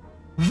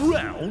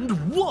Round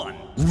 1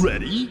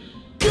 Ready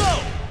Go!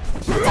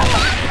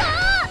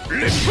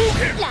 レッド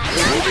剣ライ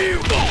オ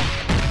ン剣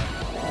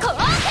コー剣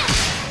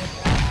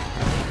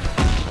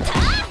ター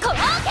コー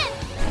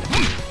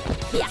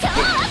剣やっちゃおうコ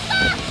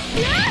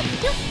ー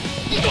剣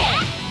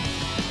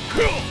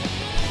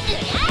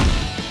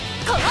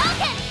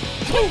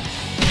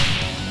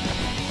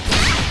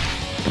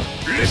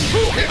レッド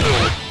剣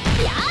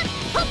やっ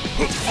ほ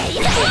っセイザ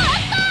ーアッ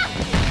パー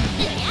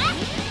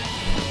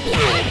やっ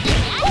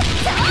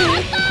ちゃおう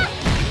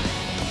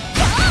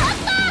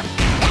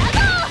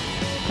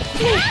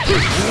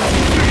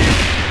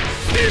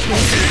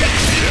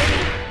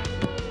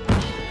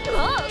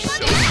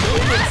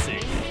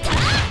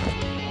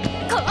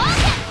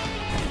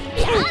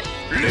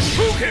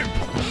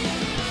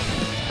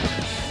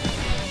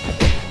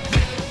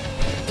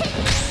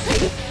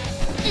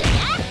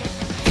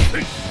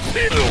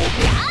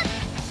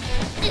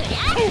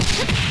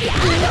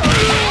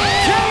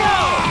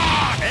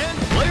And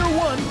player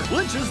 1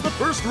 clinches the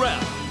first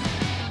round.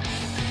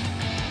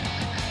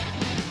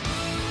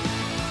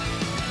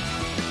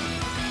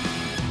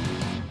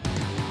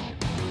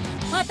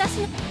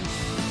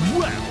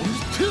 Round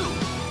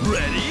 2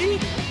 Ready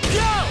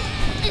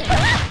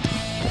Go!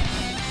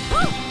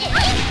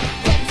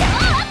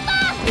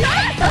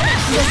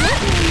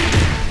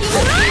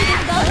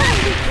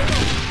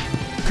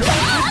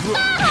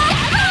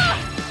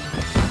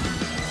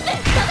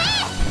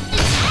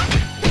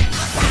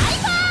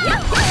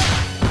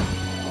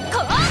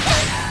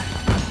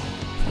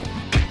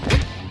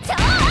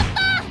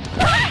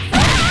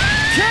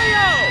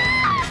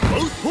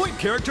 Both point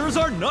characters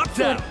are knocked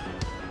out.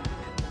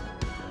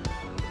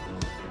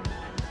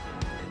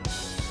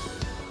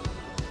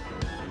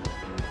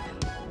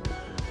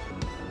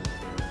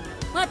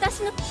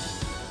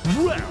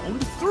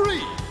 Round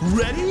 3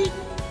 Ready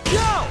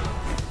Go!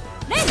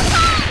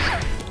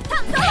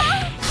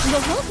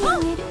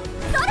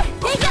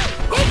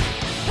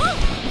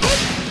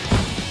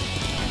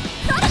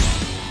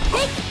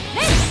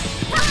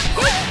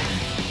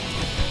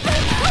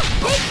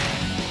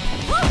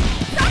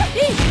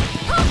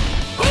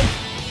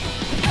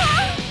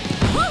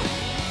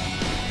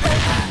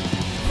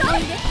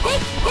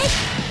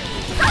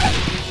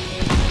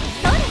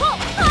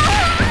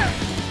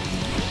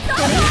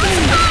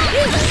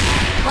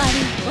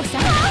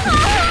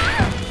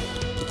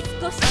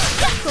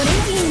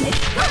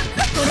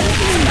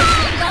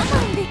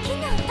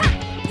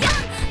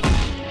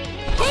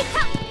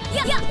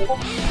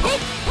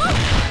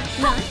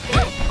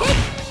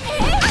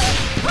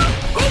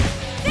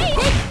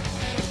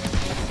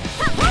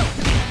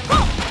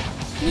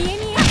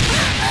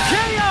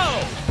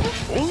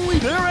 Only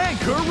their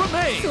anchor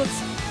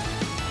remains.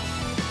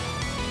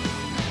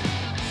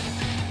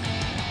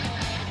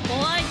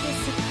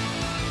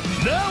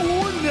 Now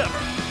or never.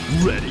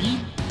 Ready,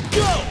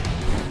 go!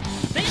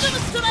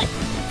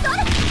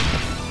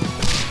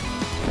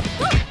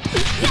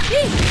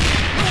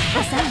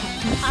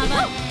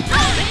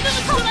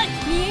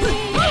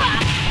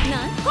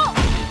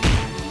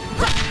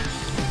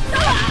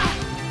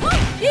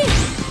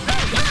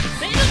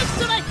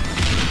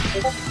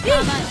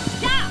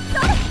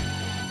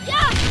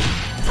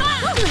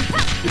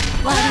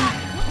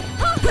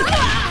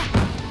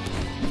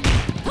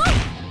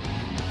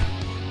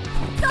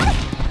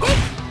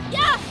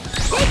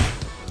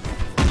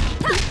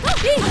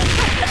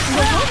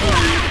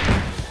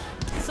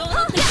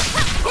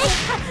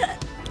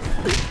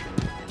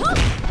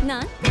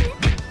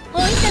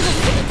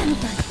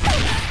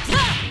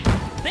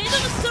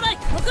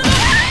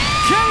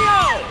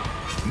 KO!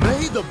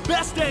 May the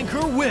best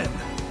anchor win.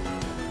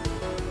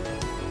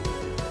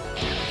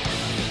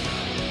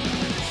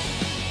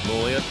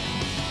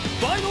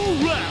 Final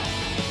round.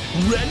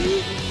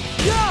 Ready,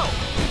 go!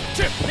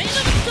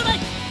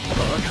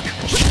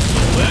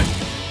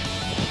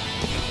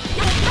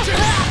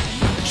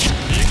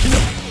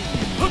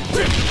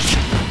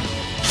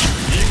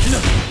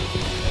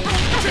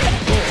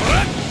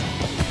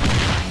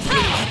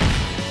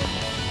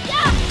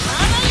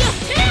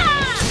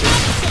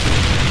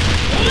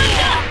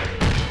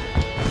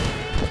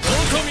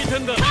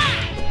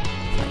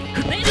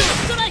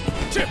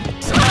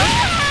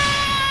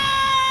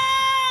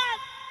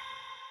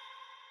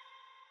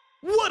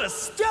 What a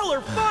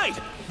stellar fight!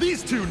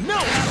 These two know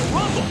how to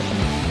rumble!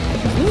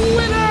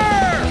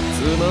 Winner! つ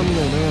まんねえ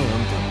なあん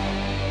た。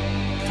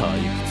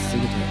退屈す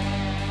ぎて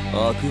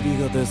あくび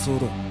が出そう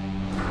だ。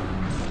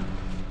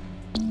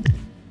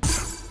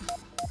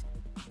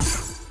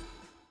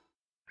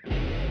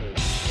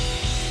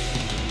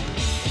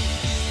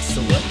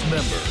Select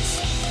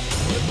members.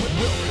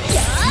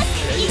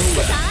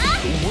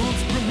 The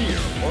world's premier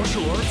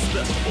martial arts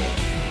festival.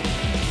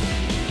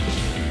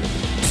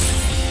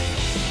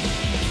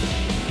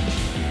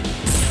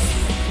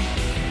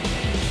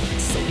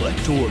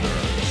 Select order.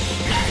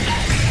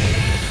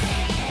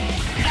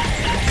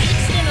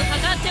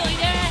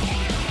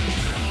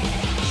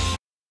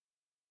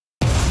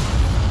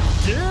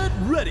 Get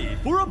ready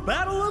for a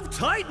battle of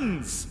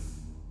titans!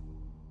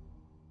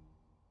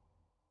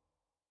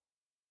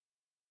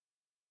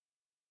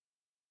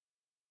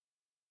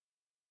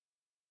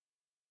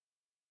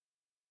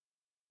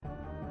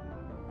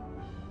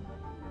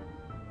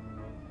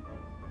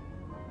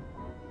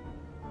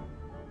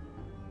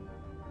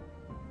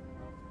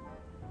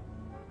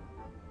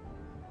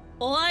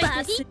 お相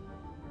手す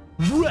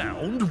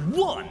Round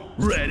 1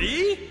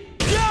 Ready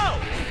Go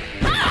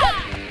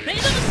レイ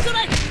ドのスト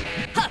ライク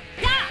はっ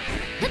や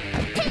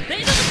ーレ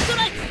イドのスト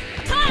ライク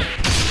ター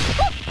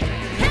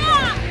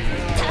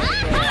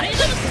レイ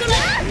ドのストライ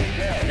ク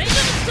レイドの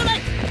ストライ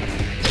ク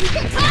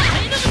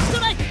レイドのスト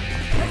ライクこ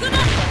こだ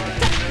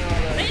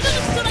レイドの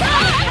ストライク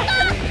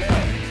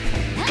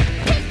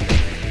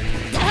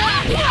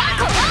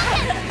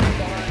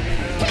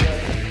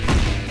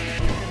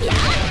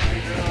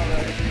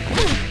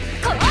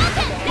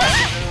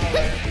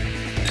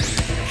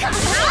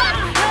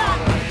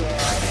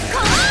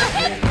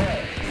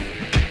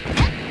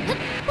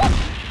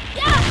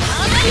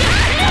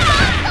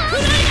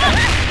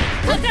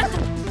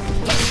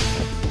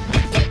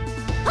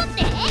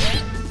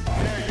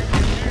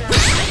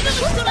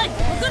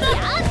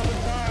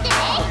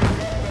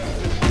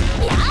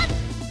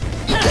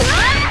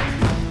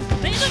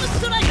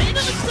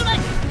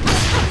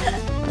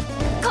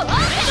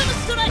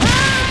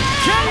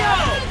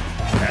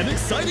An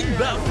exciting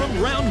bout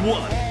from round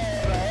 1.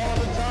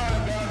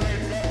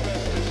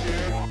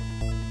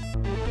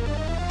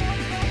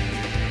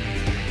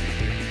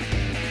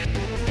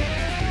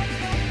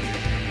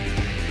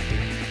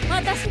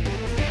 私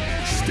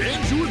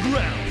Stand your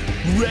ground.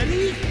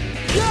 Ready?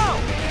 Go!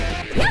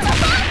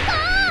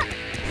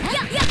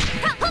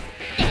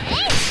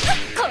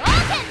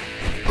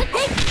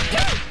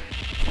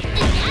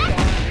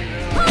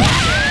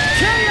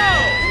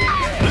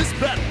 KO! This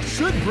battle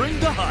should bring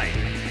the hype.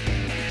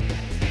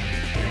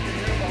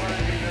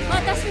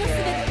 私のす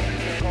べて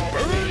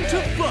Burn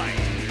to fight.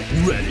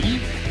 Ready?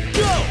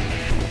 Go!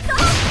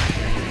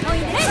 おい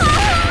で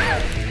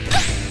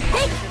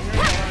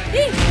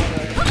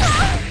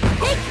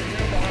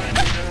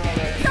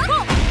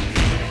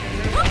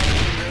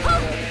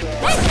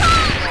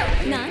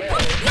なん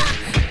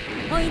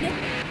おいでこ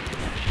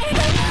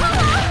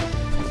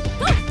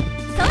れ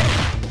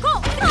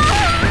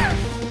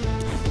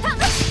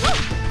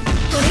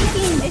い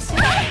いんでしょご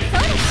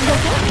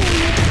褒美に気持ち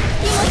いいこ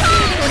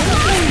れ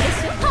いいんでし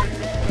ょ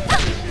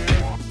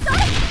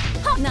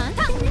なん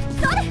それ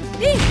い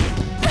い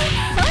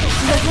そ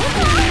れご褒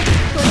美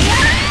これ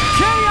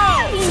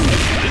KO! いいんでし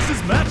This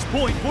is match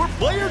point for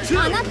player 2.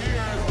 ょあなた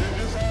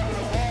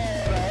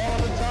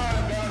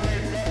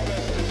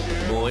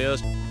燃や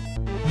し Round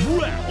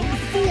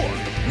 4.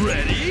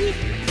 Ready?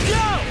 Go!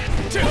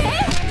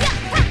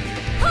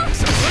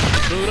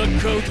 ブラ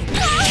ックアウト飛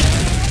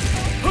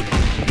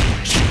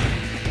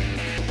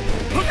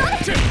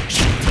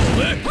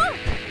べ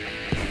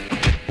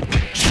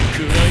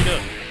暗いな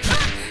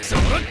そ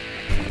ら終わ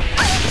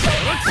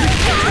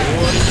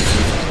りにす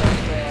る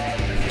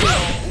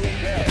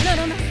ロ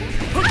ロマス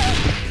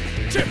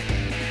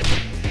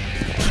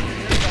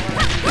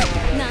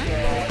なん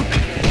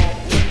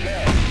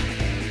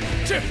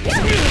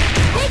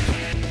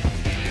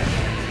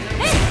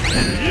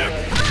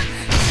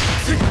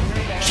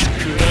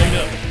暗い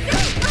な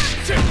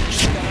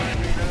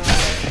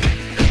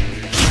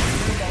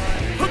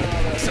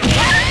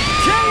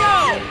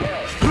KO!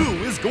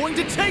 Who is going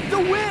to take the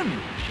win?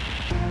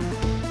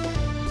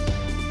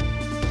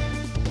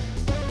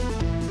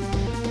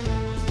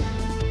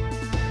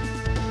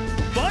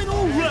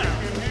 Final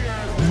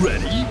round.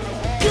 Ready?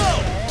 Go!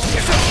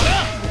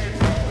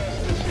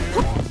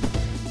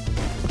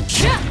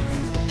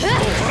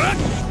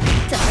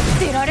 立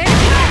ってられるか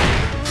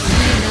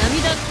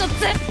涙一つ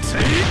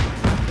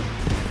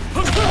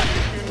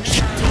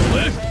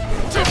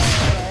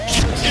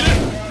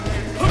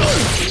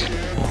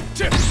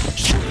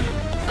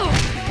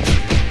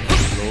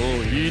も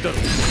ういいだろ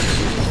立っ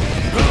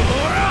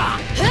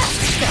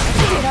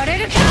てられ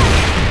るか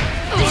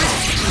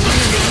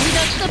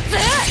涙一つ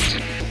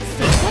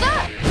そこだ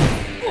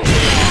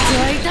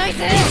会いたい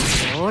ぜ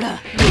ほら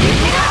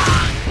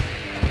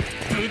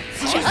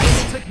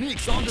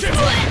Techniques on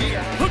display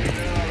here.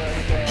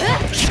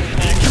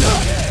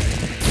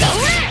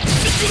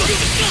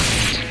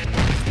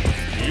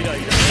 イラ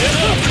イラ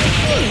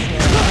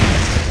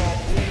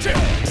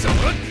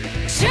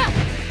しゃ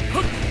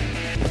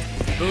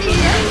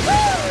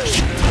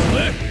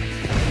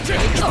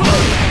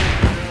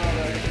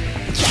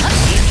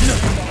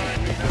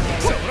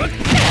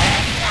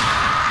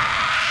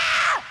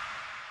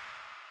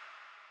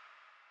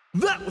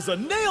That was a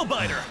nail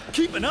biter.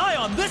 Keep an eye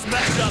on this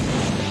matchup.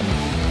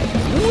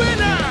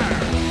 Winner!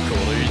 こ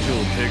れ以上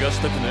怪我し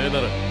たくねえ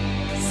なら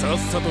さっ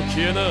さと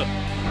消えな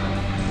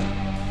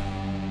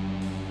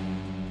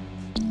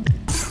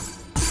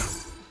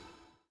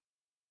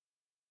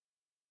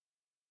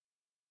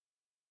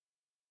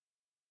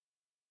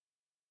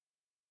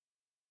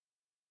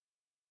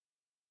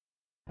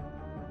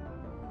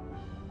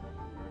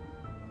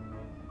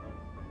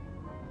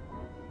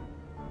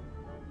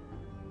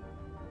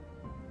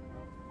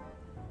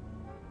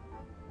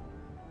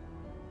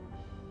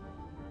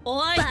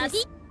お相手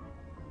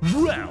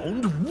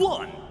Round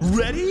 1.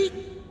 Ready?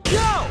 Go!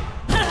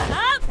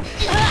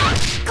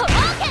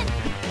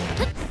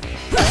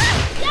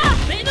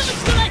 レイドの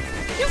ストライク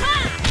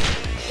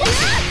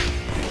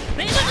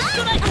レイドのス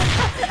トライク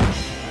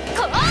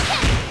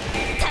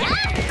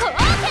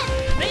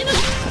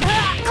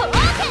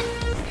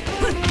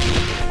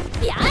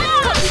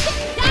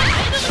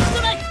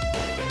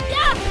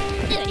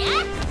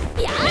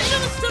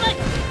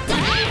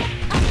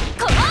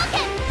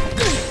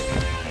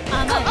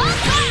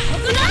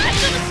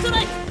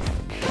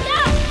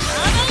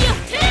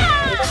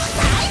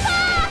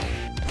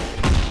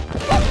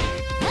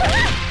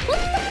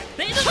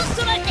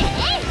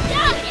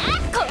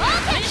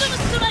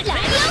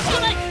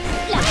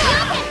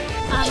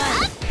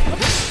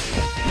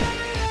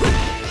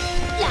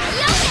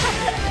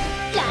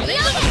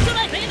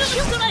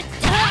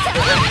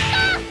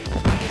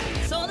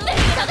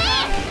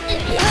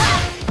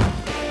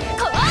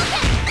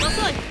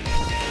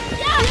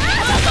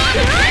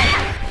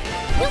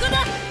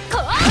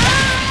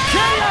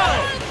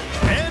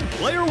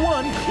Player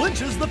 1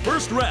 clinches the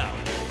first round.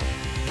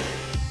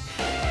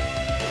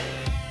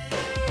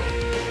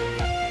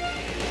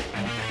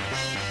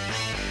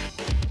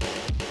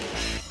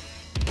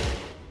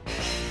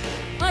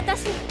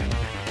 私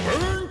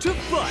Burn to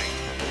fight.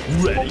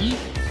 Ready,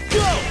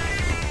 go!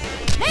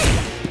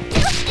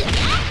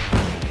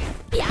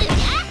 やっ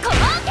コー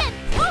ケン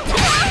コーケ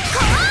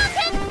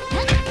ン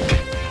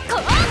コ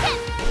ーケン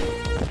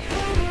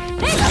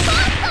レッドパ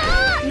ッカ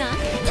ーなん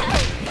ちゃ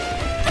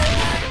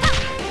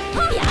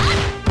や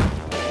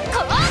コ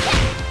ーケ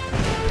ン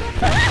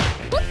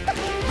おっと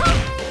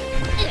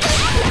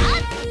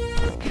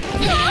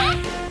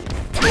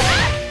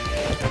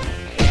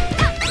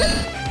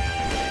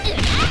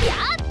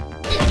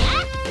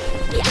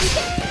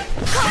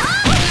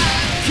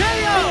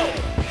KO!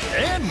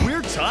 And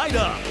we're tied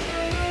up.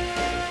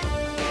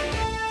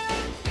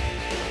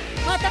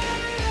 また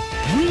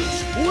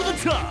Reach for the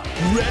top.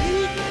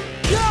 Ready,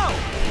 go!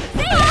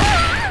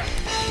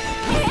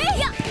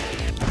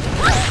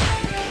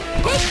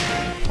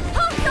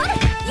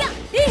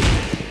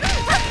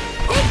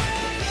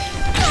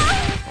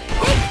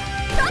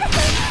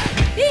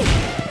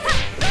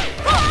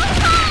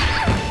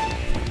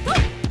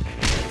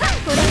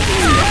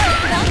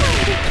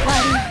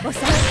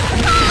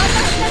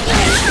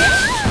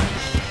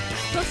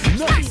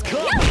 ナイスカ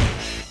ウント。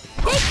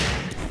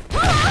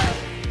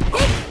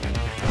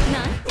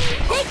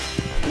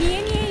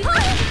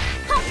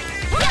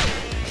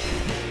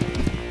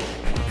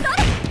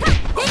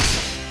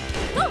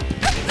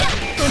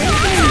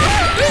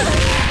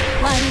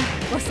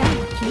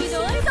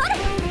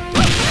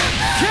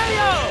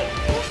KO!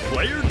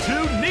 Player 2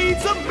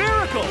 needs a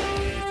miracle.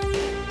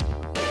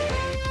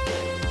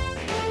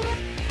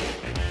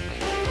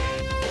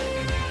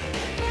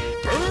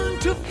 Burn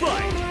to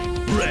fight.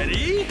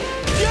 Ready,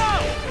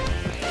 go!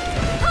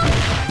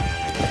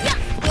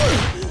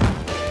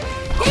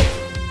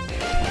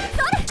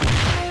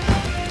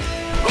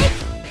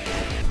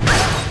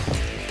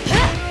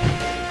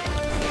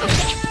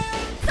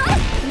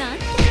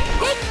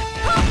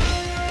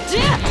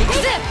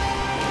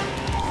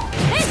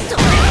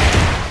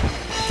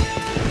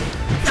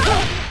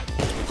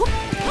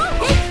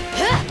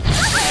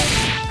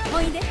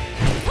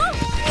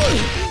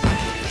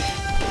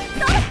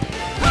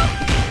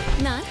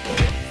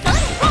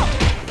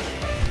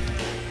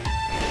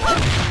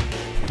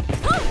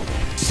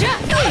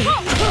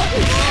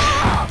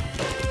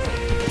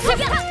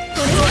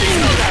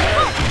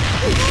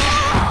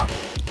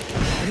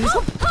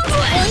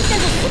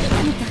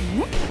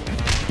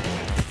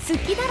 好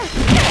きだろ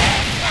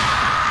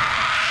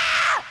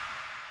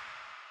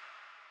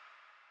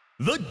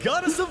The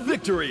goddess of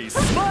victory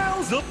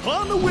smiles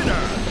upon the winner.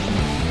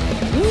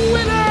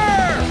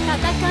 Winner!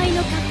 戦い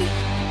の糧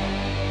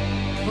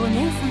お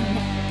姉さん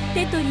が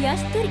手取り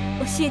足取り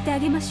教えてあ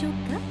げましょう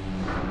か。